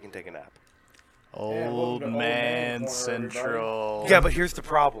 o'clock, I can take a nap. Old man central. Yeah, but here's the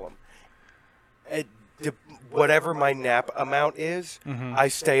problem. Whatever my nap amount is, I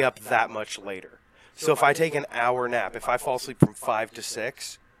stay up that much later. So if I take an hour nap, if I fall asleep from 5 to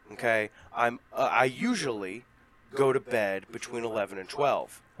 6, okay, I usually go to bed between 11 and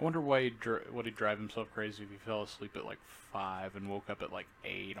 12. I wonder why he'd drive himself crazy if he fell asleep at like 5 and woke up at like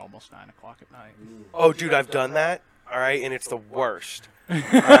 8, almost 9 o'clock at night. Oh, dude, I've done that. All right, and it's the worst. All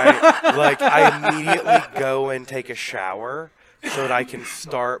right, like I immediately go and take a shower so that I can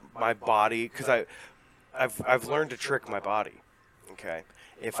start my body because I've learned to trick my body. Okay,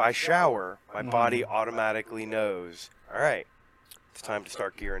 if I shower, my body automatically knows. All right, it's time to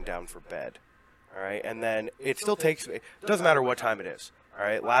start gearing down for bed. All right, and then it still takes. It doesn't matter what time it is. All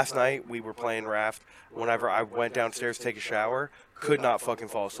right, last night we were playing Raft. Whenever I went downstairs to take a shower, could not fucking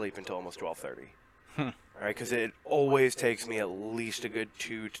fall asleep until almost 12:30. All right, because it always takes me at least a good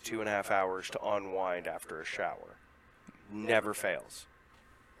 2 to 2.5 hours to unwind after a shower. Never fails.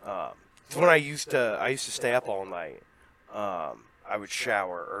 It's when I used to stay up all night. I would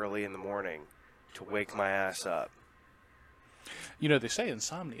shower early in the morning to wake my ass up. You know, they say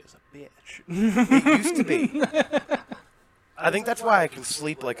insomnia is a bitch. It used to be. I think that's why I can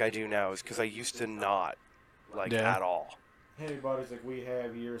sleep like I do now, is because I used to not, like, at all. Hey, buddies, like, we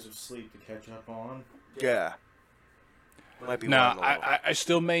have years of sleep to catch up on. Yeah. Might be No, one a little. I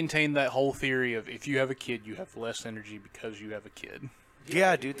still maintain that whole theory of if you have a kid, you have less energy because you have a kid.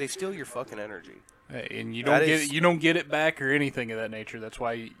 Yeah, dude, they steal your fucking energy. Hey, and you don't get it back or anything of that nature. That's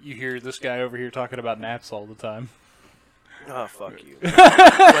why you hear this guy over here talking about naps all the time. Oh, fuck you.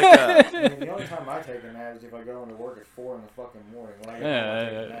 I mean, the only time I take a nap is if I go into work at 4 in the fucking morning. When I get home, I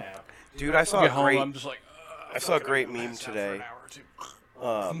take a nap. Dude, I saw I'm just like, I saw a great meme today.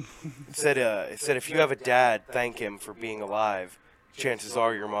 It said if you have a dad, thank him for being alive. Chances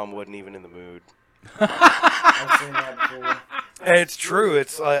are your mom wasn't even in the mood. I've seen that before. And it's true.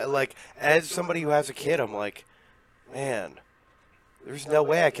 It's like, as somebody who has a kid, I'm like, man, there's no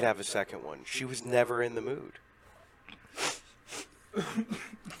way I could have a second one. She was never in the mood.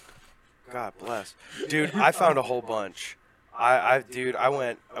 God bless. Dude, I found a whole bunch. I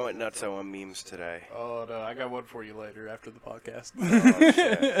went nuts on memes today. oh no, I got one for you later after the podcast.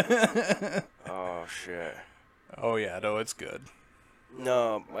 Oh shit. Oh yeah, no, it's good.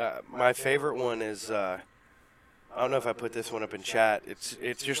 No, my favorite one is I don't know if I put this one up in chat.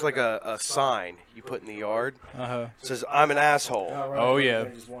 It's just like a sign you put in the yard. Uh-huh. It says, "I'm an asshole." Right, Oh, yeah. I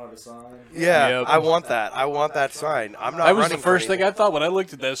just wanted a sign. Yeah, Yep. I want that. I want that sign. I'm not. That was the running for first thing anything. I thought when I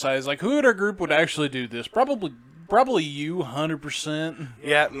looked at that site. I was like, who in our group would actually do this? Probably you, 100%.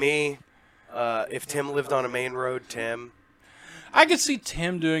 Yeah, me. If Tim lived on a main road, Tim. I could see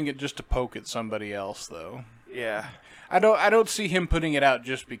Tim doing it just to poke at somebody else, though. Yeah. I don't see him putting it out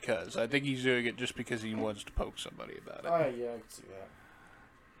just because. I think he's doing it just because he wants to poke somebody about Oh, it. yeah, I can see that.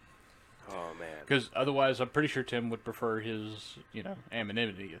 Oh man. Because otherwise, I'm pretty sure Tim would prefer his,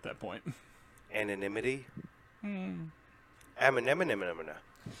 anonymity at that point. Anonymity. Hmm. Anonymity.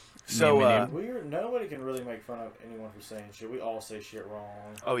 So, Nobody can really make fun of anyone for saying shit. We all say shit wrong.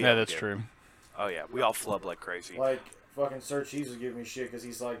 oh yeah, Yeah, we that's do. true. Oh yeah, we all flub like crazy. Like, fucking Sir Cheese was giving me shit because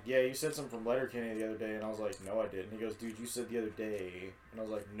he's like, yeah, you said something from Letterkenny the other day, and I was like, no, I didn't. He goes, dude, you said the other day, and I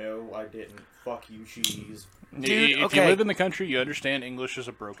was like, no, I didn't. Fuck you, Cheese. Dude, if you okay. live in the country, you understand English is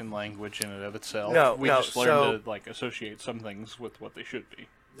a broken language in and of itself. No, we no, just learn to associate some things with what they should be.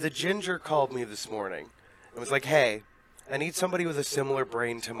 The ginger called me this morning and was like, "Hey, I need somebody with a similar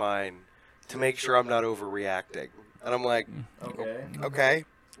brain to mine to make sure I'm not overreacting." And I'm like, Okay. "Okay,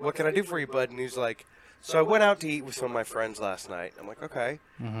 what can I do for you, bud?" And he's like, So I went out to eat with some of my friends last night. I'm like, okay.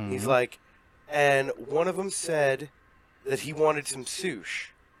 Mm-hmm. He's like, and one of them said that he wanted some sushi.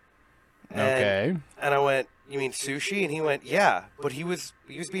 Okay. And I went, you mean sushi? And he went, yeah. But he was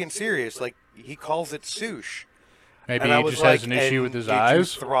being serious. Like, he calls it sushi. Maybe And I he was just like, has an issue "And with his did eyes.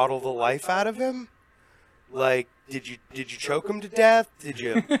 you throttle the life out of him? Like, did you choke him to death? Did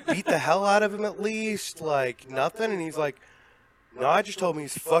you beat the hell out of him at least? Like, nothing?" And he's like, "No, I just told him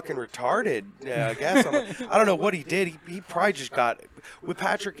he's fucking retarded. Yeah, I guess." I'm like, I don't know what he did. He probably just got with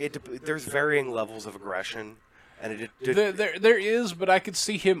Patrick. There's varying levels of aggression, and There is, but I could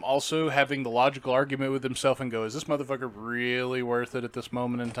see him also having the logical argument with himself and go, "Is this motherfucker really worth it at this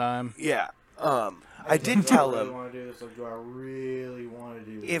moment in time?" yeah. I did tell Do I him really want to do this? Like, do I really want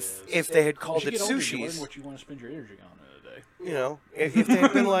to do this? if they had called You it get older, you learn sushis, what you want to spend your energy on in a day. you know, if they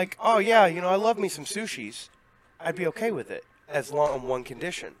had been like, "Oh yeah, you know, I love me some sushis," I'd be okay with it, as long on one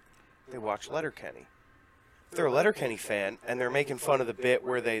condition: they watch Letterkenny. If they're a Letterkenny fan and they're making fun of the bit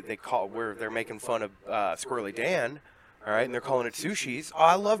where where they're making fun of Squirrely Dan, all right, and they're calling it sushis. "Oh,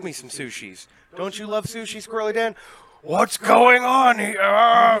 I love me some sushis. Don't you love sushi, Squirrely Dan?" "What's going on here?"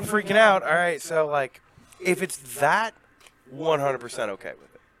 I'm freaking out. All right, so like, if it's that, 100% okay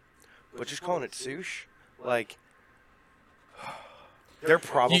with it. But just calling it sushi, like, they're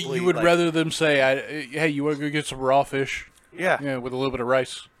probably You would like, rather them say, "Hey, you want to go get some raw fish?" yeah. Yeah, with a little bit of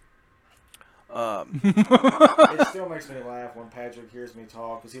rice. It still makes me laugh when Patrick hears me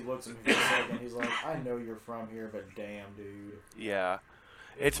talk, because he looks at me for a second, he's like, "I know you're from here, but damn, dude." Yeah.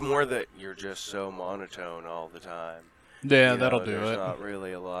 It's more that you're just so monotone all the time. Yeah, You that'll know, do there's it. not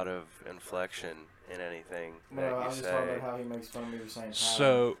really a lot of inflection in anything No, that I you was just talking say. about how he makes fun of me for saying time.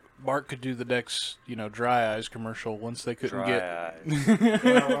 So Mark could do the next, dry eyes commercial once they couldn't Dry get. eyes.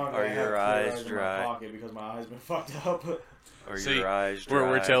 You're not wrong, Are I have your clear eyes in dry? my pocket because my eyes been fucked up. Or See, your eyes dry.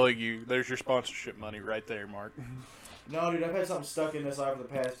 We're telling you, there's your sponsorship money right there, Mark. No, dude, I've had something stuck in this eye for the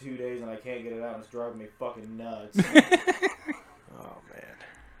past 2 days and I can't get it out and it's driving me fucking nuts. Oh, man.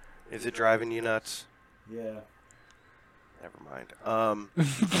 Is it driving you nuts? Yeah. Never mind.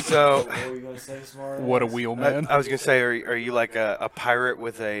 So, What were you gonna say, smart? What a wheel, man. I was going to say, are you like a pirate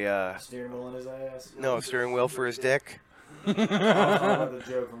with a, Steering wheel in his ass. no, a steering wheel for his dick? I was talking about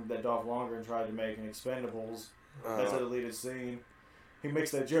the joke from that Dolph Lundgren tried to make in Expendables. That's a deleted scene. He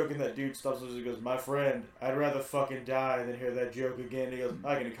makes that joke and that dude stops and goes, "My friend, I'd rather fucking die than hear that joke again." He goes,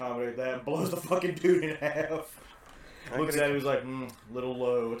 "I can accommodate that," and blows the fucking dude in half. Looks at him, he's like, little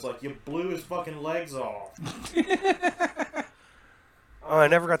low. It's like, you blew his fucking legs off. Oh, I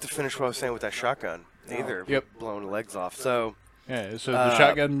never got to finish what I was saying with that shotgun either. Yep. Blowing legs off. So, Yeah, so the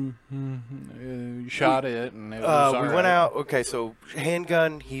shotgun, you shot it, and it was we all went right. out. Okay, so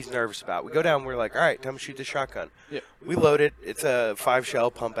handgun, he's nervous about. We go down. We're like, all right, time to shoot the shotgun. Yep. We load it. It's a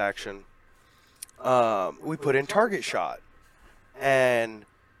 5-shell pump action. We put in target shot, and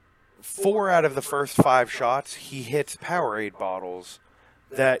 4 out of the first 5 shots, he hits Powerade bottles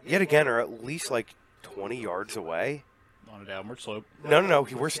that, yet again, are at least like 20 yards away. On a downward slope. No.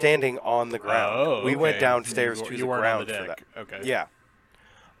 We're standing on the ground. Oh, We went okay. downstairs You to the weren't on ground the for that. deck. Okay. Yeah.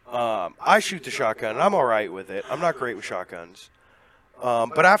 I shoot the shotgun. And I'm all right with it. I'm not great with shotguns.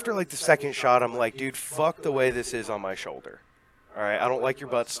 But after like the second shot, I'm like, dude, fuck the way this is on my shoulder. All right, I don't like your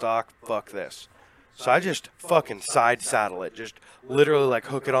butt stock. Fuck this. So I just fucking side saddle it. Just literally like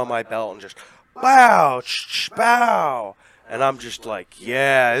hook it on my belt and just bow, bow. And I'm just like,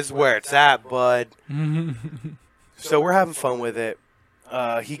 yeah, this is where it's at, bud. So we're having fun with it.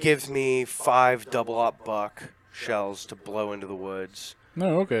 He gives me 5 double-op buck shells to blow into the woods.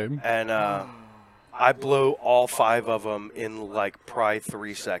 No, okay. And I blow all 5 of them in like probably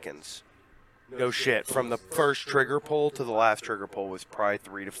 3 seconds. No shit. From the first trigger pull to the last trigger pull was probably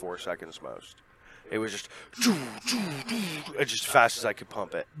 3 to 4 seconds most. It was just just as fast as I could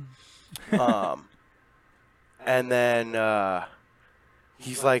pump it. And then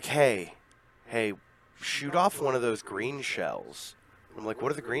he's like, hey, shoot off one of those green shells. I'm like,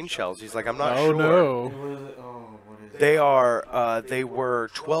 what are the green shells? He's like, I'm not sure. No. What is it? Oh, what is it? They were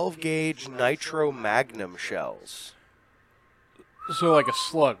 12 gauge nitro magnum shells. So like a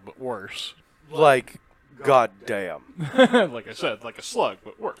slug, but worse. Like, goddamn. Like I said, like a slug,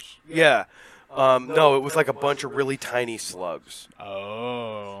 but worse. Yeah. No, it was like a bunch of really tiny slugs.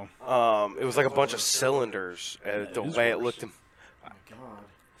 Oh. It was like a bunch of cylinders. The is way it worse. looked. Oh my god.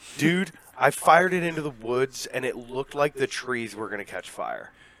 Dude, I fired it into the woods, and it looked like the trees were going to catch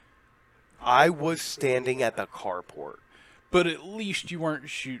fire. I was standing at the carport. But at least you weren't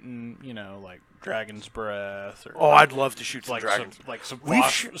shooting, like dragon's breath or Oh, I'd love to shoot some like dragons.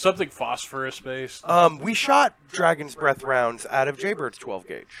 something phosphorus based. We shot dragon's breath rounds out of Jaybirds 12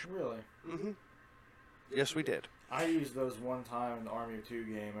 gauge. Really? Yes, we did. I used those one time in the Army of Two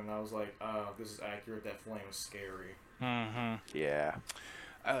game, and I was like, oh, this is accurate. That flame is scary. Mm-hmm. Yeah.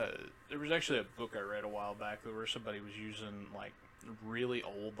 There was actually a book I read a while back where somebody was using like really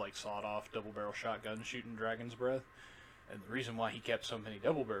old, like sawed-off double-barrel shotgun shooting Dragon's Breath, and the reason why he kept so many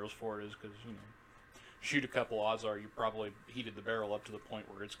double barrels for it is because shoot a couple, odds are you probably heated the barrel up to the point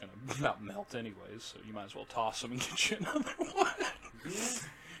where it's going to about melt anyways, so you might as well toss them and get you another one.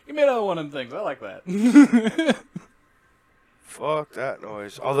 You made another one of them things. I like that. Fuck that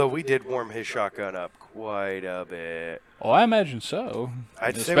noise. Although we did warm his shotgun up quite a bit. Oh, I imagine so.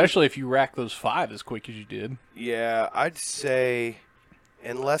 I'd say Especially if you rack those 5 as quick as you did. Yeah, I'd say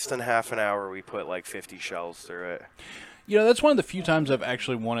in less than half an hour we put like 50 shells through it. That's one of the few times I've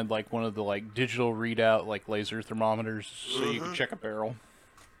actually wanted like one of the like digital readout like laser thermometers so you can check a barrel.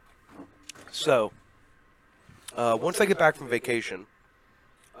 So, once I get back from vacation,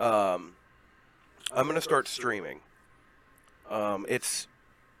 I'm going to start streaming. It's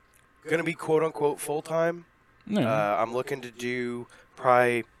going to be quote-unquote full-time. Yeah. I'm looking to do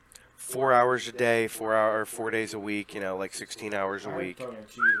probably 4 hours a day, 4 days a week, like 16 hours a week. I heard tongue in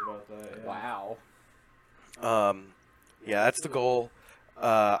cheek about that. Yeah. Wow. Yeah, that's the goal.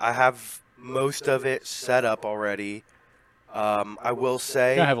 I have most of it set up already. I will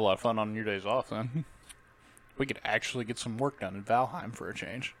say... You're going to have a lot of fun on your days off then. We could actually get some work done in Valheim for a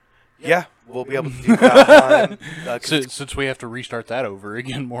change. Yeah, we'll be able to do that. Since we have to restart that over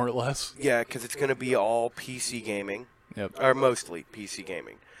again, more or less. Yeah, because it's going to be all PC gaming. Yep. Or mostly PC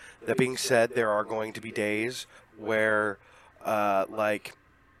gaming. That being said, there are going to be days where, like,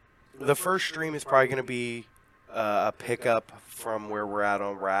 the first stream is probably going to be a pickup from where we're at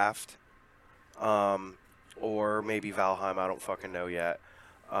on Raft. Or maybe Valheim, I don't fucking know yet.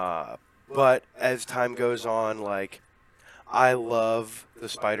 But as time goes on, like, I love the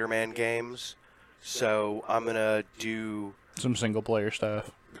Spider-Man games, so I'm going to do... Some single-player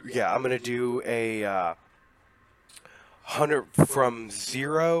stuff. Yeah, I'm going to do a 100 from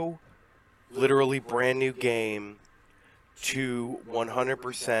 0, literally brand new game, to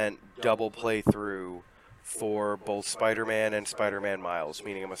 100% double playthrough for both Spider-Man and Spider-Man Miles,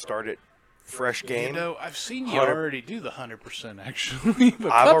 meaning I'm going to start it fresh game. I've seen you 100 already do the 100% actually a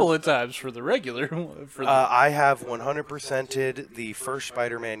couple of times for the regular. I have 100%ed the first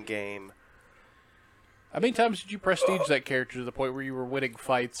Spider-Man game. How many times did you prestige that character to the point where you were winning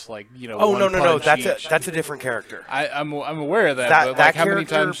fights like Oh, one no, punch that's a different character. I'm aware of that, That- but that like how many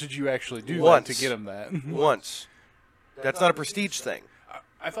character times did you actually do once. that to get him that? Once. That's not a prestige thing.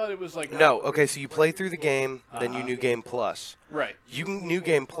 I thought it was like No, okay, so you play through the game, then you New Game Plus. right. You can New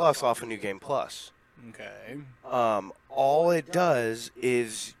Game Plus off of New Game Plus. Okay. All it does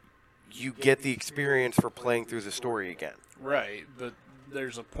is you get the experience for playing through the story again. Right, but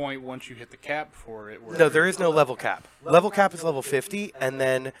there's a point once you hit the cap for it where No, there is no level cap. Level cap is level 50, and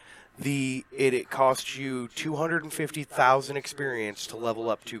then it costs you 250,000 experience to level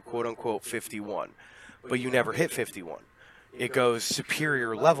up to quote-unquote 51. But you never hit 51. It goes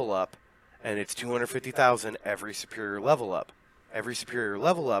superior level up, and it's 250,000 every superior level up. Every superior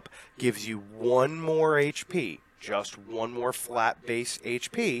level up gives you 1 more HP, just 1 more flat base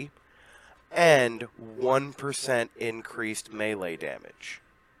HP, and 1% increased melee damage.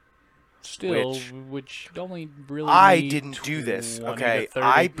 still, which only really I need didn't do this, 20 okay? to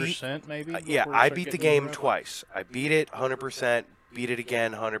I 30% maybe. Yeah, before I start beat the getting game into it? twice. I beat it 100%, beat it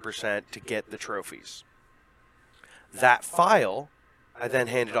again 100% to get the trophies. That file, I then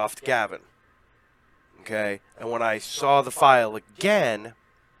handed off to Gavin. Okay, and when I saw the file again,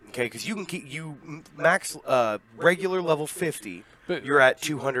 okay, because you can keep max regular level 50, But- you're at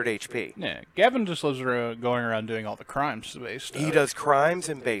 200 HP. Yeah, Gavin just loves going around doing all the crimes-based stuff. He does crimes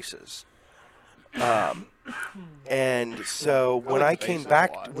and bases. And so when I like came bases a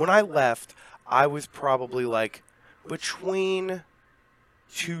back, lot. when I left, I was probably like between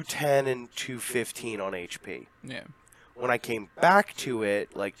 210 and 215 on HP. Yeah. When I came back to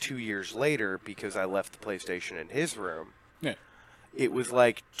it, like 2 years later, because I left the PlayStation in his room, Yeah. it was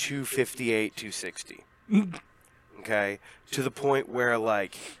like 258, 260. Okay? To the point where,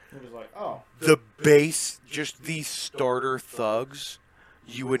 like, It was like, oh, the base, just these starter thugs,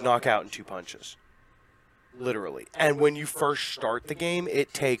 you would knock out in 2 punches. Literally. And when you first start the game,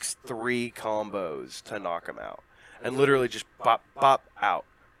 it takes 3 combos to knock them out. And literally just bop, bop, out.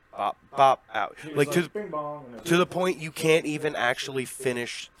 Bop, bop, out. he was Like, to bing bong, and the point you can't even actually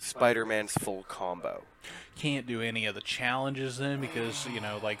finish Spider-Man's full combo. Can't do any of the challenges then because,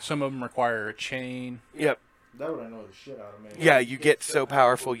 like some of them require a chain. Yep. that would annoy the shit out of me. Yeah, you get so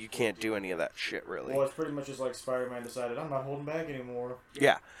powerful you can't do any of that shit, really. Well, it's pretty much just like Spider-Man decided, I'm not holding back anymore.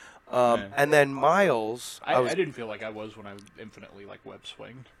 Yeah. And then Miles, I didn't feel like I was when I infinitely like web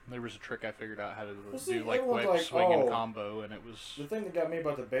swinged. There was a trick I figured out how to see, do like everyone's web like, swing and oh. combo, and it was The thing that got me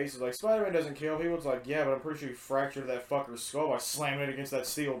about the base is like Spider-Man doesn't kill people. It's like, yeah, but I'm pretty sure he fractured that fucker's skull by slamming it against that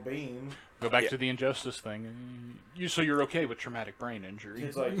steel beam. go back to the Injustice thing. So you're okay with traumatic brain injury?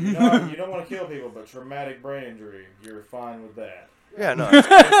 It's like, you don't want to kill people, but traumatic brain injury, you're fine with that. yeah, no,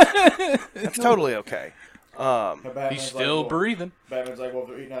 it's totally okay. But Batman's He's still like, well, breathing. Batman's like, well, if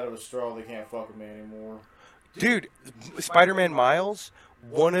they're eating out of a straw, they can't fuck with me anymore. Dude, Spider-Man Miles,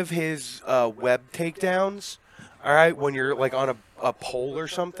 one of his web takedowns, all right, when you're like on a pole or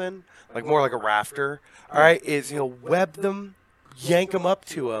something, like more like a rafter, all right, is he'll web them, yank them up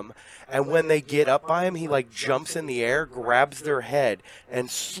to him, and when they get up by him, he like jumps in the air, grabs their head, and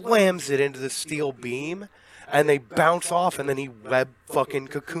slams it into the steel beam, and they bounce off, and then he web fucking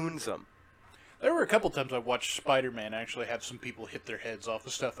cocoons them. There were a couple times I watched Spider-Man actually have some people hit their heads off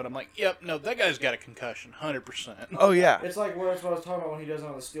of stuff, and I'm like, yep, no, that guy's got a concussion, 100%. Oh yeah, It's like that's what I was talking about when he does it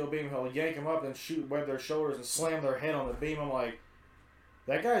on the steel beam. He'll yank them up and web their shoulders and slam their head on the beam. I'm like,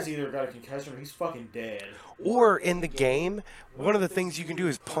 that guy's either got a concussion or he's fucking dead. or in the game, one of the things you can do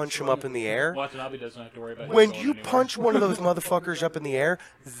is punch him up in the air. Watanabe doesn't have to worry about him When going you anywhere. punch one of those motherfuckers up in the air,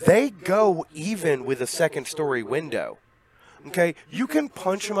 they go even with a second story window. Okay? You can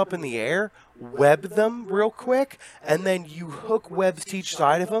punch them up in the air, web them real quick, and then you hook webs to each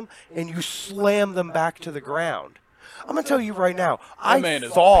side of them, and you slam them back to the ground. I'm going to tell you right now, I man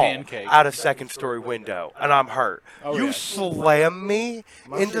is a fall pancake. out of second story window, and I'm hurt. Oh, you yeah. slam me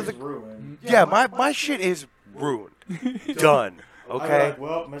My into shit's the... ruined. Yeah, my shit is ruined. Done. I'm Okay? like,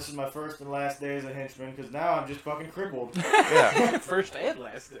 well, this is my first and last day as a henchman because now I'm just fucking crippled. Yeah. First and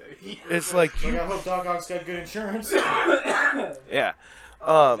last day. It's like... Like, I hope Doc Ock's got good insurance. Yeah.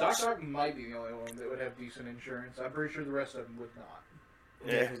 Doc Ock might be the only one that would have decent insurance. I'm pretty sure the rest of them would not.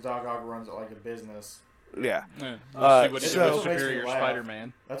 Yeah, because Doc Ock runs it like a business. Yeah. Yeah. Uh, See what so- so, Makes me Superior laugh.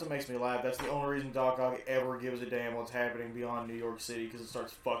 Spider-Man. That's what makes me laugh. That's the only reason Doc Ock ever gives a damn what's happening beyond New York City because it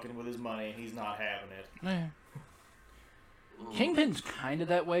starts fucking with his money and he's not having it. Kingpin's kind of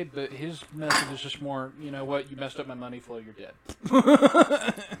that way, but his message is just more, you know what, you messed up my money flow, you're dead.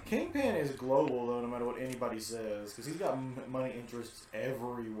 Kingpin is global though, no matter what anybody says, because he's got money interests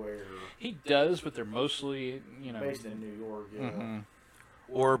everywhere. He does, but they're mostly, you know... Based in New York, yeah. Mm-hmm.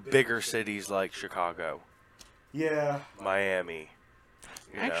 Or bigger cities like Chicago, Yeah. Miami.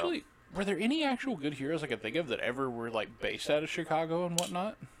 you know. Actually, were there any actual good heroes I could think of that ever were, like, based out of Chicago and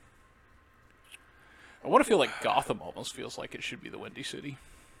whatnot? I want to feel like Gotham almost feels like it should be the Windy City.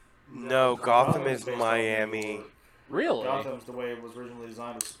 No, Gotham is based on New Miami. York. Really? Gotham's the way it was originally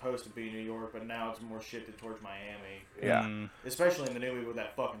designed was supposed to be New York, but now it's more shifted towards Miami. Yeah. Mm. Especially in the new movie with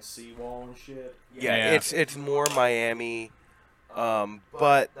that fucking seawall and shit. Yeah, Yeah. it's more Miami,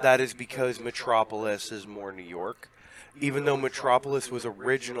 but that is because Metropolis is more New York. Even though Metropolis was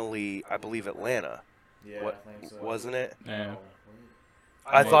originally, I believe, Atlanta, Yeah, What- I think so. wasn't it? Yeah.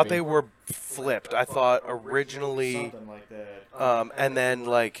 I thought Maybe. they were flipped. I thought originally, Something like that. and then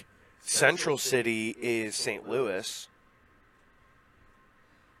like Central City is St. Louis.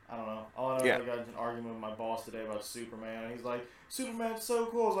 I don't know. All I know Yeah. is I got into an argument with my boss today about Superman, and he's like, Superman's so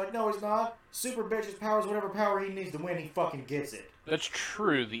cool. I was like, no, he's not. Super bitch's powers, whatever power he needs to win, he fucking gets it. That's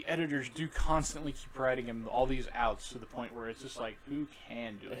true. The editors do constantly keep writing him all these outs to the point where it's just like, who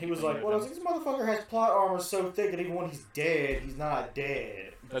can do it? And he was like, well, this motherfucker has plot armor so thick that even when he's dead, he's not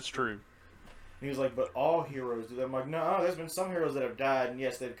dead. That's true. And he was like, but all heroes do that. I'm like, no, there's been some heroes that have died, and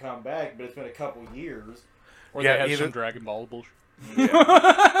yes, they've come back, but it's been a couple years. Or Yeah, they had either- some Dragon Ball bullshit. Like,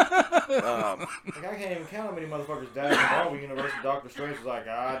 I can't even count how many motherfuckers died in the Marvel Universe, and Doctor Strange was like,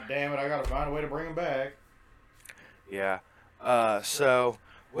 God damn it, I gotta find a way to bring him back. Yeah. So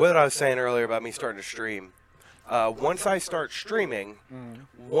what I was saying earlier about me starting to stream. Once I start streaming,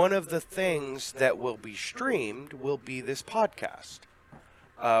 one of the things that will be streamed will be this podcast.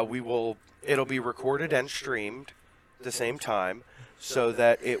 It'll be recorded and streamed at the same time, so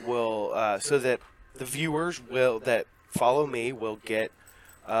that it will, so that the viewers that follow me will get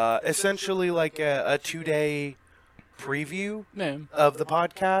essentially like a 2-day preview Yeah. of the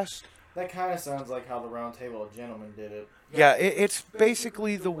podcast. That kind of sounds like how the Round Table of Gentlemen did it. Yeah, it's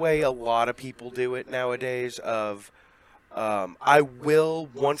basically the way a lot of people do it nowadays. I will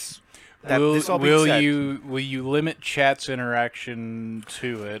once that this all being said. Will you limit chat's interaction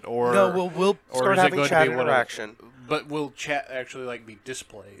to it, or No, we'll or start is it having going to chat be one of- interaction. But will chat actually like be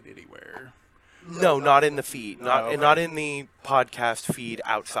displayed anywhere? No, not in the feed, not okay. not in the podcast feed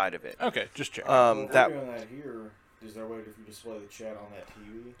outside of it. Okay, just check. Well, if That we're doing that here, is there a way if you display the chat on that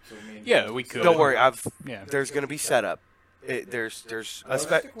TV? So me and Yeah, you we can could. see don't it? worry, Yeah. there's going to be setup. There's a That's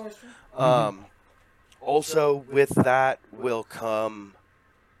spec. the question. Also, with that will come,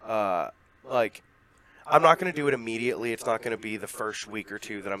 like, I'm not going to do it immediately. It's not going to be the first week or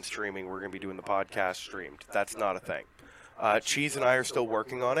two that I'm streaming. We're going to be doing the podcast streamed. That's not a thing. Cheese and I are still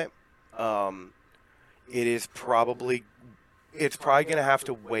working on it. It's probably going to have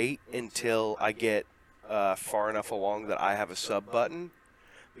to wait until I get far enough along that I have a sub button,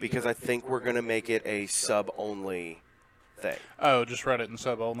 because I think we're going to make it a sub-only thing. Oh, just run it in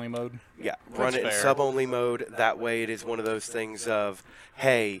sub-only mode? Yeah, run it in sub-only mode. That way it is one of those things of,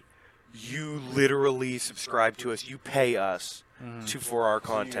 hey, you literally subscribe to us, you pay us for our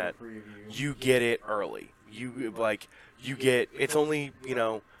content. You get it early. You get, it's only,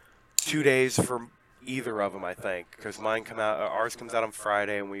 2 days for either of them, I think, because ours comes out on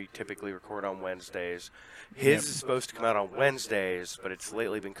Friday, and we typically record on Wednesdays. His is supposed to come out on Wednesdays, but it's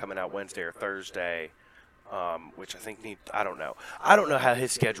lately been coming out Wednesday or Thursday, which I think I don't know. I don't know how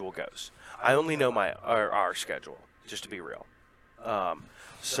his schedule goes. I only know our schedule, just to be real.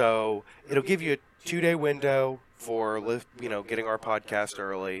 So it'll give you a 2-day window for getting our podcast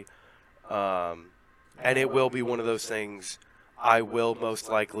early, and it will be one of those things. I will most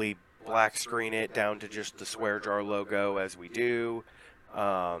likely black screen it down to just the Swear Jar logo as we do.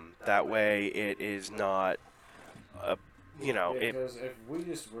 That way it is not, because if we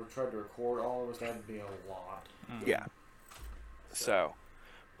just were trying to record all of us, that'd be a lot. Yeah. So,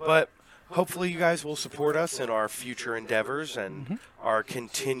 but hopefully you guys will support us in our future endeavors and our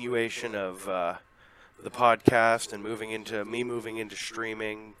continuation of the podcast and moving into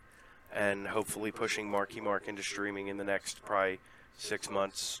streaming, and hopefully pushing Marky Mark into streaming in the next probably 6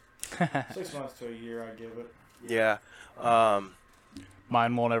 months. 6 months to a year, I give it. Yeah.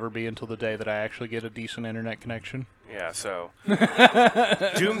 Mine won't ever be until the day that I actually get a decent internet connection. Yeah, so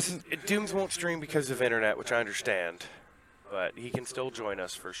Dooms won't stream because of internet, which I understand, but he can still join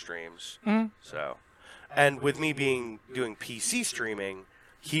us for streams. So, and with me doing PC streaming,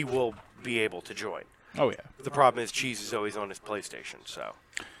 he will be able to join. Oh yeah. The problem is Cheese is always on his PlayStation, so.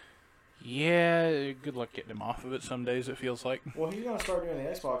 Yeah, good luck getting him off of it some days, it feels like. Well, he's gonna start doing the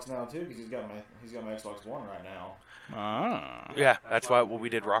Xbox now too, because he's got my Xbox One right now. Ah. Yeah, that's what we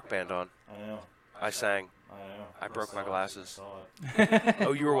did Rock Band on. I know. I sang. I know. I broke my glasses. I saw it.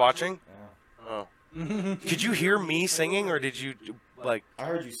 Oh, you were watching? Yeah. Oh. Could you hear me singing, or did you, like... I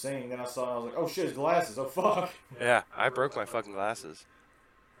heard you sing, then I saw it, I was like, oh shit, his glasses, oh fuck. Yeah, I broke my fucking glasses.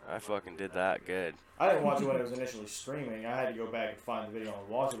 I fucking did that good. I didn't watch it when it was initially streaming. I had to go back and find the video and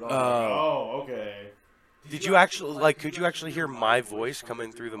watch it. But I was like, oh, okay. Did you actually, could you actually hear my voice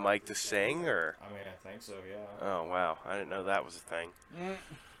coming through the mic to sing, or? I mean, I think so, yeah. Oh, wow. I didn't know that was a thing.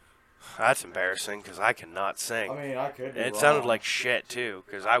 That's embarrassing, because I cannot sing. I mean, I could be And it wrong. sounded like shit, too,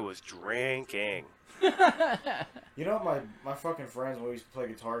 because I was drinking. You know, my fucking friends, when we used to play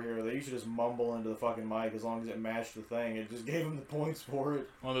Guitar Hero, they used to just mumble into the fucking mic as long as it matched the thing. It just gave them the points for it.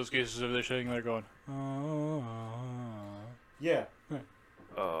 One of those cases of they're sitting there going, Yeah.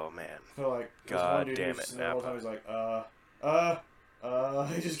 Oh, man. So, like, this God one dude damn was it, the whole time Napa. he's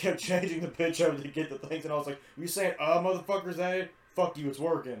like, he just kept changing the pitch over to get the things, and I was like, you saying, motherfuckers, that it? Fuck you, it's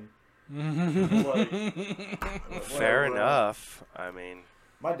working. Like, Fair whatever. enough. I mean...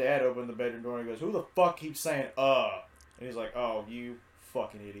 My dad opened the bedroom door and he goes, who the fuck keeps saying, And he's like, oh, you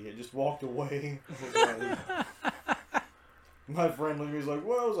fucking idiot. Just walked away. My friend looked at me, he's like,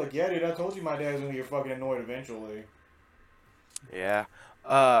 well, I was like, yeah, dude, I told you my dad's gonna get fucking annoyed eventually. Yeah.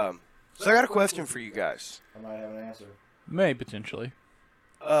 So I got a question for you guys. I might have an answer. May, potentially.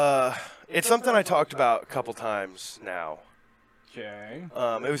 It's something I talked about a couple times now. Okay.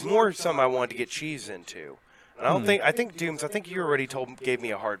 It was more something I wanted to get Cheese into. And I think Dooms, I think you already gave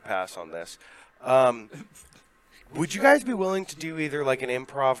me a hard pass on this. Would you guys be willing to do either like an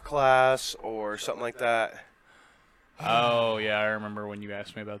improv class or something like that? Oh, yeah, I remember when you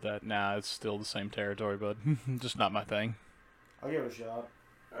asked me about that. Nah, it's still the same territory, but just not my thing. I'll give it a shot.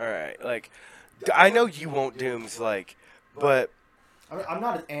 Alright, like, I know you won't, Dooms, like, but... I mean, I'm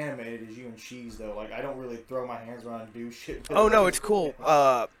not as animated as you and Cheese, though. Like, I don't really throw my hands around and do shit. Oh, no, it's cool.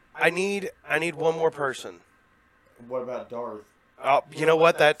 I need one more person. What about Darth? Oh, you know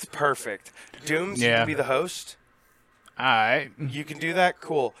what? That's perfect. Dooms, you Yeah. can be the host. Alright. You can do that?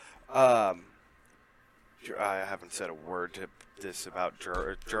 Cool. I haven't said a word to this about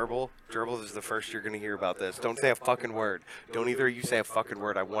Gerbil. Gerbil is the first you're going to hear about this. Don't say a fucking word. Don't either of you say a fucking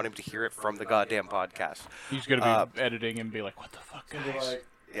word. I want him to hear it from the goddamn podcast. He's going to be editing and be like, what the fuck, It's gonna be guys? like,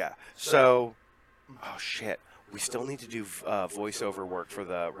 Yeah. So, oh shit. We still need to do voiceover work for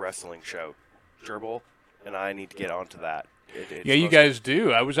the wrestling show. Gerbil and I need to get onto that. It's Yeah, you supposed- guys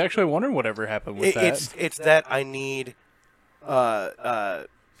do. I was actually wondering whatever happened with that. It's that I need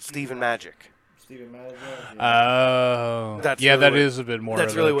Stephen Magic. Steven Magic. Oh. That's yeah, really that what- is a bit more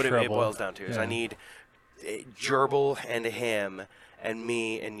That's of really a what it trouble. boils down to. Is Yeah. I need Gerbil and him and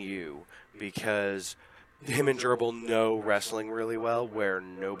me and you, because him and Gerbil know wrestling really well, where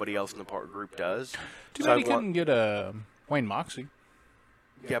nobody else in the group does. Too So bad I he want- couldn't get a Wayne Moxie.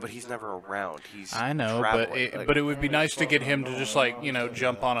 Yeah, but he's never around. He's I know, traveling. but it would be nice to get him to just like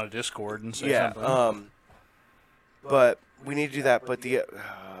jump on a Discord and say yeah. something. But we need to do that. But the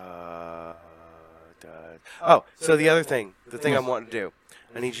so the other thing, the thing I'm wanting to do,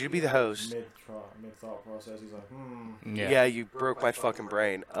 I need you to be the host. Mid thought process, he's like, Yeah, you broke my fucking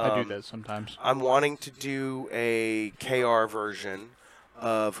brain. I do that sometimes. I'm wanting to do a KR version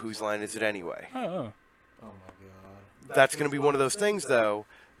of Whose Line Is It Anyway? Oh. oh my god. That's going to be one of those things, though,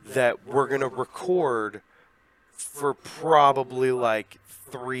 that we're going to record for probably like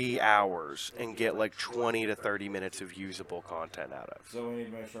 3 hours and get like 20 to 30 minutes of usable content out of. So we need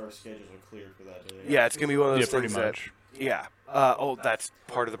to make sure our schedules are cleared for that day. Yeah, it's going to be one of Yeah, those pretty things much. that... Yeah. That's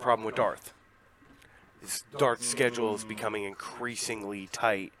part of the problem with Darth. Darth's schedule is becoming increasingly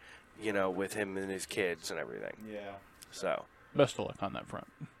tight, with him and his kids and everything. Yeah. So, Best of luck on that front.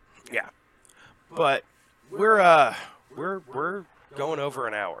 yeah. But we're going over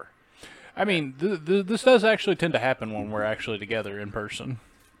an hour. I mean, this does actually tend to happen when we're actually together in person.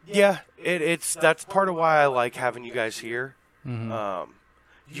 Yeah, that's part of why I like having you guys here. Mm-hmm.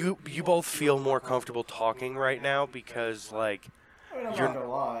 You both feel more comfortable talking right now because like I mean, I'm You're- not gonna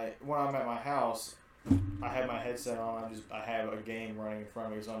lie. When I'm at my house, I have my headset on. I have a game running in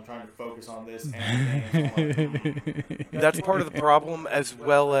front of me, so I'm trying to focus on this and the game. So I'm like, that's part of the problem, as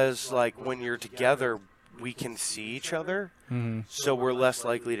well as like when you're together, we can see each other, Mm-hmm. so we're less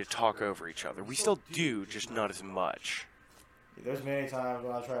likely to talk over each other. We still do, just not as much. There's many times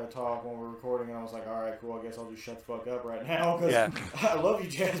when I try to talk when we're recording, and I was like, all right, cool, I guess I'll just shut the fuck up right now, because Yeah. I love you,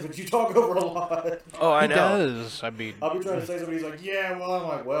 Jazz, but you talk over a lot. Oh, I He know. does. I mean, I'll be trying to say something, he's like, yeah, well, I'm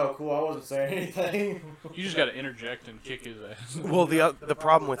like, well, cool, I wasn't saying anything. you just got to interject and kick his ass. Well, the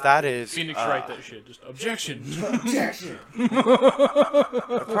problem with that is Phoenix, write that shit. Just objection. Objection!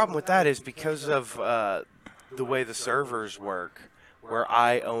 the problem with that is because of the way the servers work, where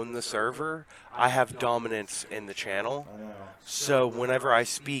I own the server, I have dominance in the channel. I know. So whenever I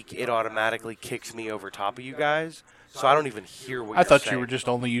speak, it automatically kicks me over top of you guys. So I don't even hear what I you're thought saying. you were just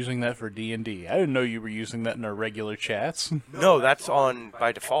only using that for D&D. I didn't know you were using that in our regular chats. No, that's on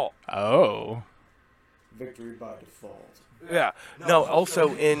by default. Oh. Victory by default. Yeah. No,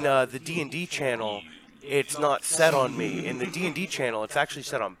 also in the D&D channel, it's not set on me. In the D&D channel, it's actually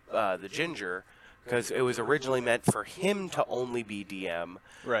set on the Ginger, because it was originally meant for him to only be DM.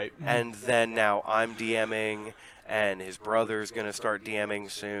 Right. And then now I'm DMing, and his brother's going to start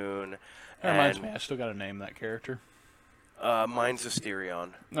DMing soon. That reminds and, me, I still got to name that character. Mine's Asterion.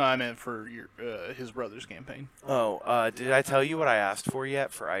 No, I meant for his brother's campaign. Oh, did I tell you what I asked for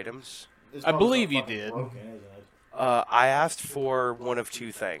yet for items? This I probably believe you fucking did. Broken, isn't it? I asked for one of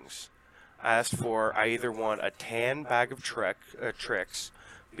two things. I either want a tan bag of tricks,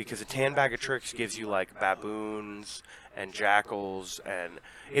 because a tan bag of tricks gives you like baboons and jackals, and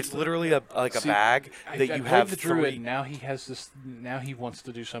it's literally a bag that you have the druid. three. Now he has this. Now he wants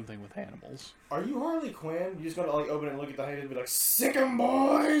to do something with animals. Are you Harley Quinn? You just gotta like open it and look at the hand and be like, sick 'em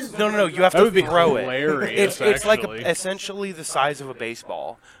boys! No, you have That to would be throw hilarious, it. It's like actually. essentially the size of a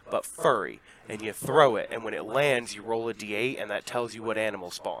baseball, but furry, and you throw it, and when it lands, you roll a d8, and that tells you what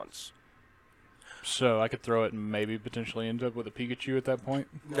animal spawns. So I could throw it and maybe potentially end up with a Pikachu at that point.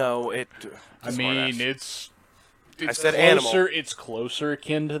 No, it. I mean, it's said closer, animal. It's closer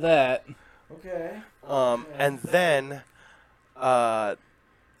akin to that. Okay. And then,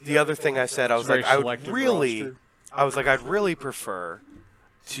 the other thing I said, I was Very like, I would selective really, roster. I'd really prefer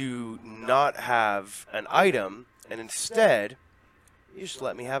to not have an item, and instead, you just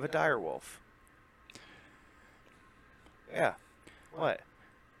let me have a direwolf. Yeah. What?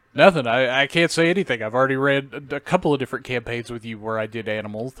 Nothing. I can't say anything. I've already read a couple of different campaigns with you where I did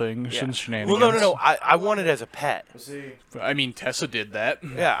animal things Yeah. and shenanigans. Well, no. I want it as a pet. Well, see, I mean, Tessa did that.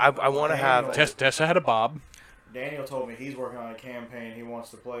 Yeah, I want to have. Tessa had a bob. Daniel told me he's working on a campaign he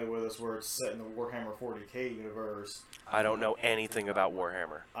wants to play with us where it's set in the Warhammer 40k universe. I don't know anything about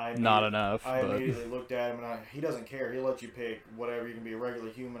Warhammer. Not enough, I but- immediately looked at him and he doesn't care. He'll let you pick whatever. You can be a regular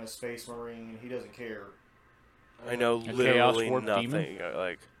human, a space marine. He doesn't care. I know Chaos literally Warp nothing. Demon?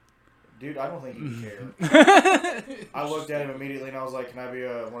 Like, Dude, I don't think he care. I looked at him immediately and I was like, "Can I be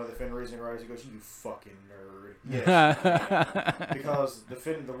one of the Fenrising riders?" He goes, "You fucking nerd." Yes. you can. Because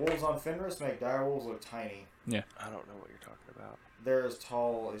the wolves on Fenris make dire wolves look tiny. I don't know what you're talking about. they're as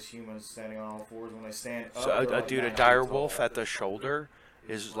tall as humans standing on all fours. When they stand up, So they're a like dude, 9 a feet dire tall. wolf at the shoulder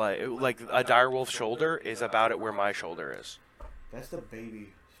is like a dire wolf's shoulder is about at where my shoulder is. That's the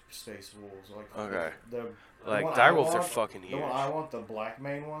baby space wolves. Like Okay. the Like one dire I wolves are want- fucking The huge. one I want, the black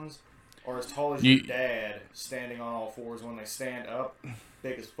mane ones, are as tall as You- your dad, standing on all fours. When they stand up,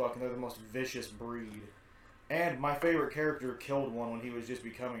 big as fuck, and they're the most vicious breed. And my favorite character killed one when he was just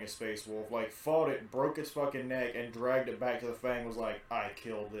becoming a space wolf. Like, fought it, broke its fucking neck, and dragged it back to the Fang. Was like, I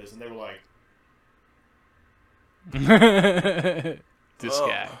killed this, and they were like, This Oh.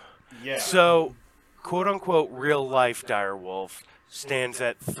 guy. yeah. So, quote unquote, real life dire wolf stands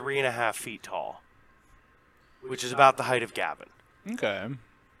at 3.5 feet tall, which is about the height of Gavin. Okay.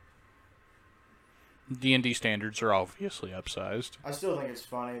 D&D standards are obviously upsized. I still think it's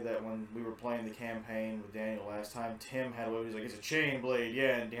funny that when we were playing the campaign with Daniel last time, Tim had a way, he was like, it's a chain blade,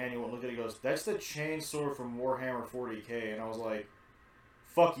 yeah, and Daniel looked at it and goes, that's the chain sword from Warhammer 40k, and I was like,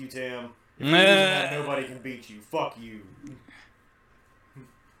 fuck you, Tim. If you're using that, nobody can beat you. Fuck you.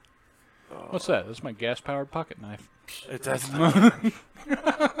 What's that? That's my gas-powered pocket knife. That's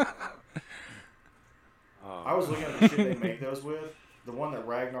I was looking at the shit they make those with. The one that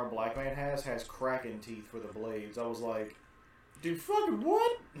Ragnar Blackman has Kraken teeth for the blades. I was like, dude, fucking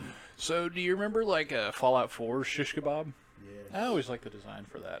what? So, do you remember, like, Fallout 4's Shish Kebab? Yes. I always like the design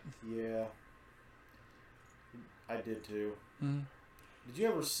for that. Yeah. I did too. Mhm. Did you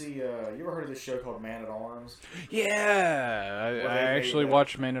ever see, you ever heard of this show called Man at Arms? Yeah! Well, I they actually made that.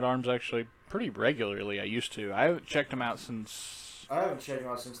 watch Man-at-Arms actually pretty regularly. I used to. I haven't checked them out since... I haven't checked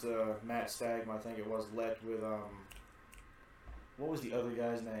them out since the Matt Stagma, I think it was, left with, what was the other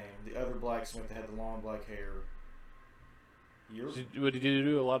guy's name? The other blacksmith that had the long black hair. Yours? Did he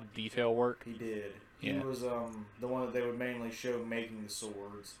do a lot of detail work? He did. Yeah. He was, the one that they would mainly show making the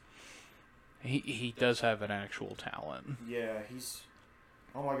swords. He does have an actual talent. Yeah, he's...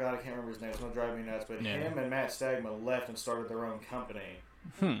 Oh my god, I can't remember his name. It's going to drive me nuts. But Yeah. him and Matt Stagma left and started their own company.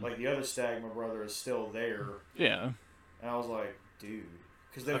 Hmm. Like, the other Stagma brother is still there. Yeah. And I was like, dude.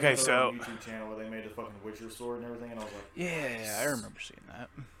 Because they Okay, had their own so- YouTube channel where they made the fucking Witcher sword and everything. And I was like, Yeah, I remember seeing that.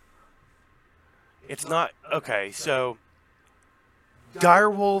 It's not okay. So, dire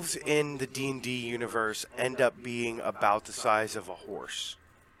wolves in the D&D universe end up being about the size of a horse.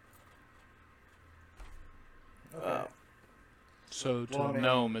 okay. So, to Well, I mean-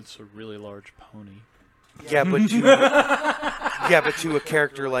 gnome, it's a really large pony. Yeah, but to a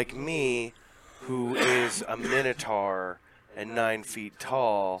character like me, who is a minotaur and 9 feet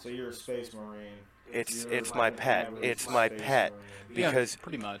tall, So you're a space marine. it's You're my like pet. an average It's my space pet marine. because Yeah,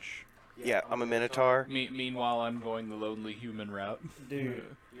 pretty much. yeah, I'm a minotaur. Meanwhile, I'm going the lonely human route.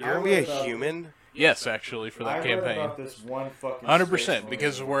 Dude. You're gonna be a human. Yes, actually, for I that read campaign. about this one fucking 100%, space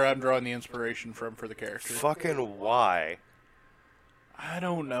because of marine. where I'm drawing the inspiration from for the character. Fucking why? I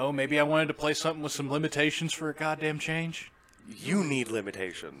don't know. Maybe I wanted to play something with some limitations for a goddamn change. You need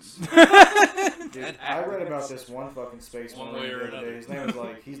limitations. Dude, I read about this one fucking space One marine way or the other another. day. His name was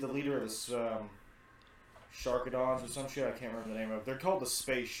like, he's the leader of this Sharkadons or some shit. I can't remember the name of it. They're called the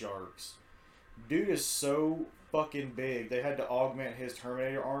Space Sharks. Dude is so fucking big. They had to augment his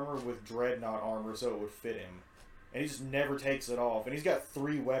Terminator armor with Dreadnought armor so it would fit him. And he just never takes it off. And he's got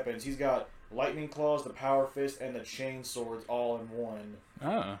 3 weapons. He's got Lightning Claws, the Power Fist, and the Chain Swords all in one.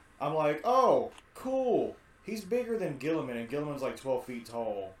 Oh. I'm like, oh, cool. He's bigger than Gilliman, and Gilliman's like 12 feet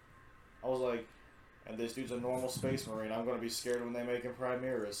tall. I was like, and this dude's a normal space marine. I'm going to be scared when they make him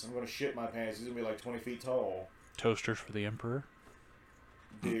Primaris. I'm going to shit my pants. He's going to be like 20 feet tall. Toasters for the Emperor?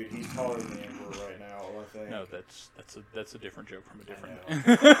 Dude, he's taller than the Emperor right now, I think. No, that's a different joke from a different.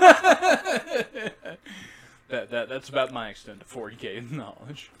 I That's about my extent to 40k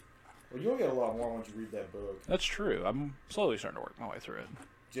knowledge. Well, you'll get a lot more once you read that book. That's true. I'm slowly starting to work my way through it.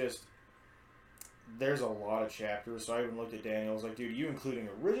 Just, there's a lot of chapters, so I even looked at Daniel. I was like, dude, you including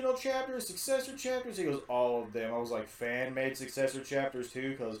original chapters, successor chapters? He goes, all of them. I was like, fan-made successor chapters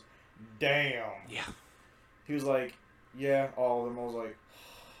too? Because, damn. Yeah. He was like, yeah, all of them. I was like,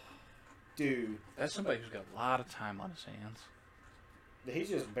 dude. That's somebody who's got a lot of time on his hands. He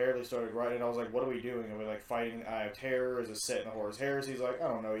just barely started writing. I was like, what are we doing? Are we like fighting Eye of Terror? Is it set in the Horus Heresy? He's like, I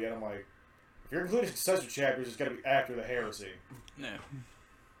don't know yet. I'm like, if you're including successor chapters, it's got to be after the heresy. No.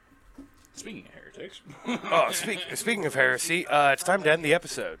 Speaking of heretics. Oh, speaking of heresy, it's time to end the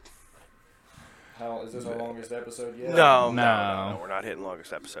episode. How is this our longest episode yet? No, we're not hitting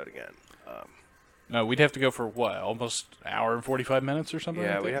longest episode again. No, we'd have to go for what? Almost an hour and 45 minutes or something?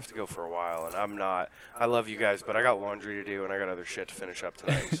 Yeah, like we that? have to go for a while, and I'm not. I love you guys, but I got laundry to do, and I got other shit to finish up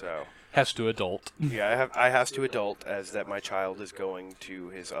tonight. So Has to adult. yeah, I has to adult as that my child is going to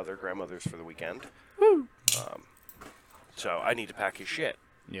his other grandmother's for the weekend. Woo! So I need to pack his shit.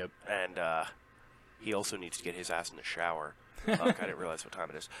 Yep. And he also needs to get his ass in the shower. Fuck, I didn't realize what time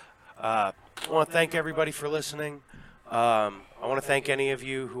it is. I want to thank everybody for listening. I want to thank any of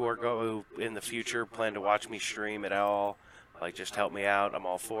you who in the future plan to watch me stream at all. Like, just help me out. I'm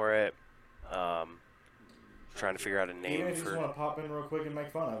all for it. Trying to figure out a name Even if you for. just want to pop in real quick and make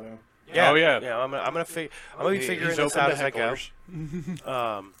fun of him. Yeah, Oh, yeah. Yeah, I'm gonna be figuring He's this open out to as I go.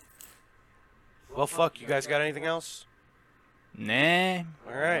 hecklers. Well, fuck. You guys got anything else? Nah.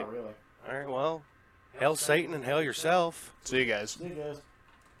 All right. Not really. All right. Well, hail Satan and hail yourself. See you guys. See you guys.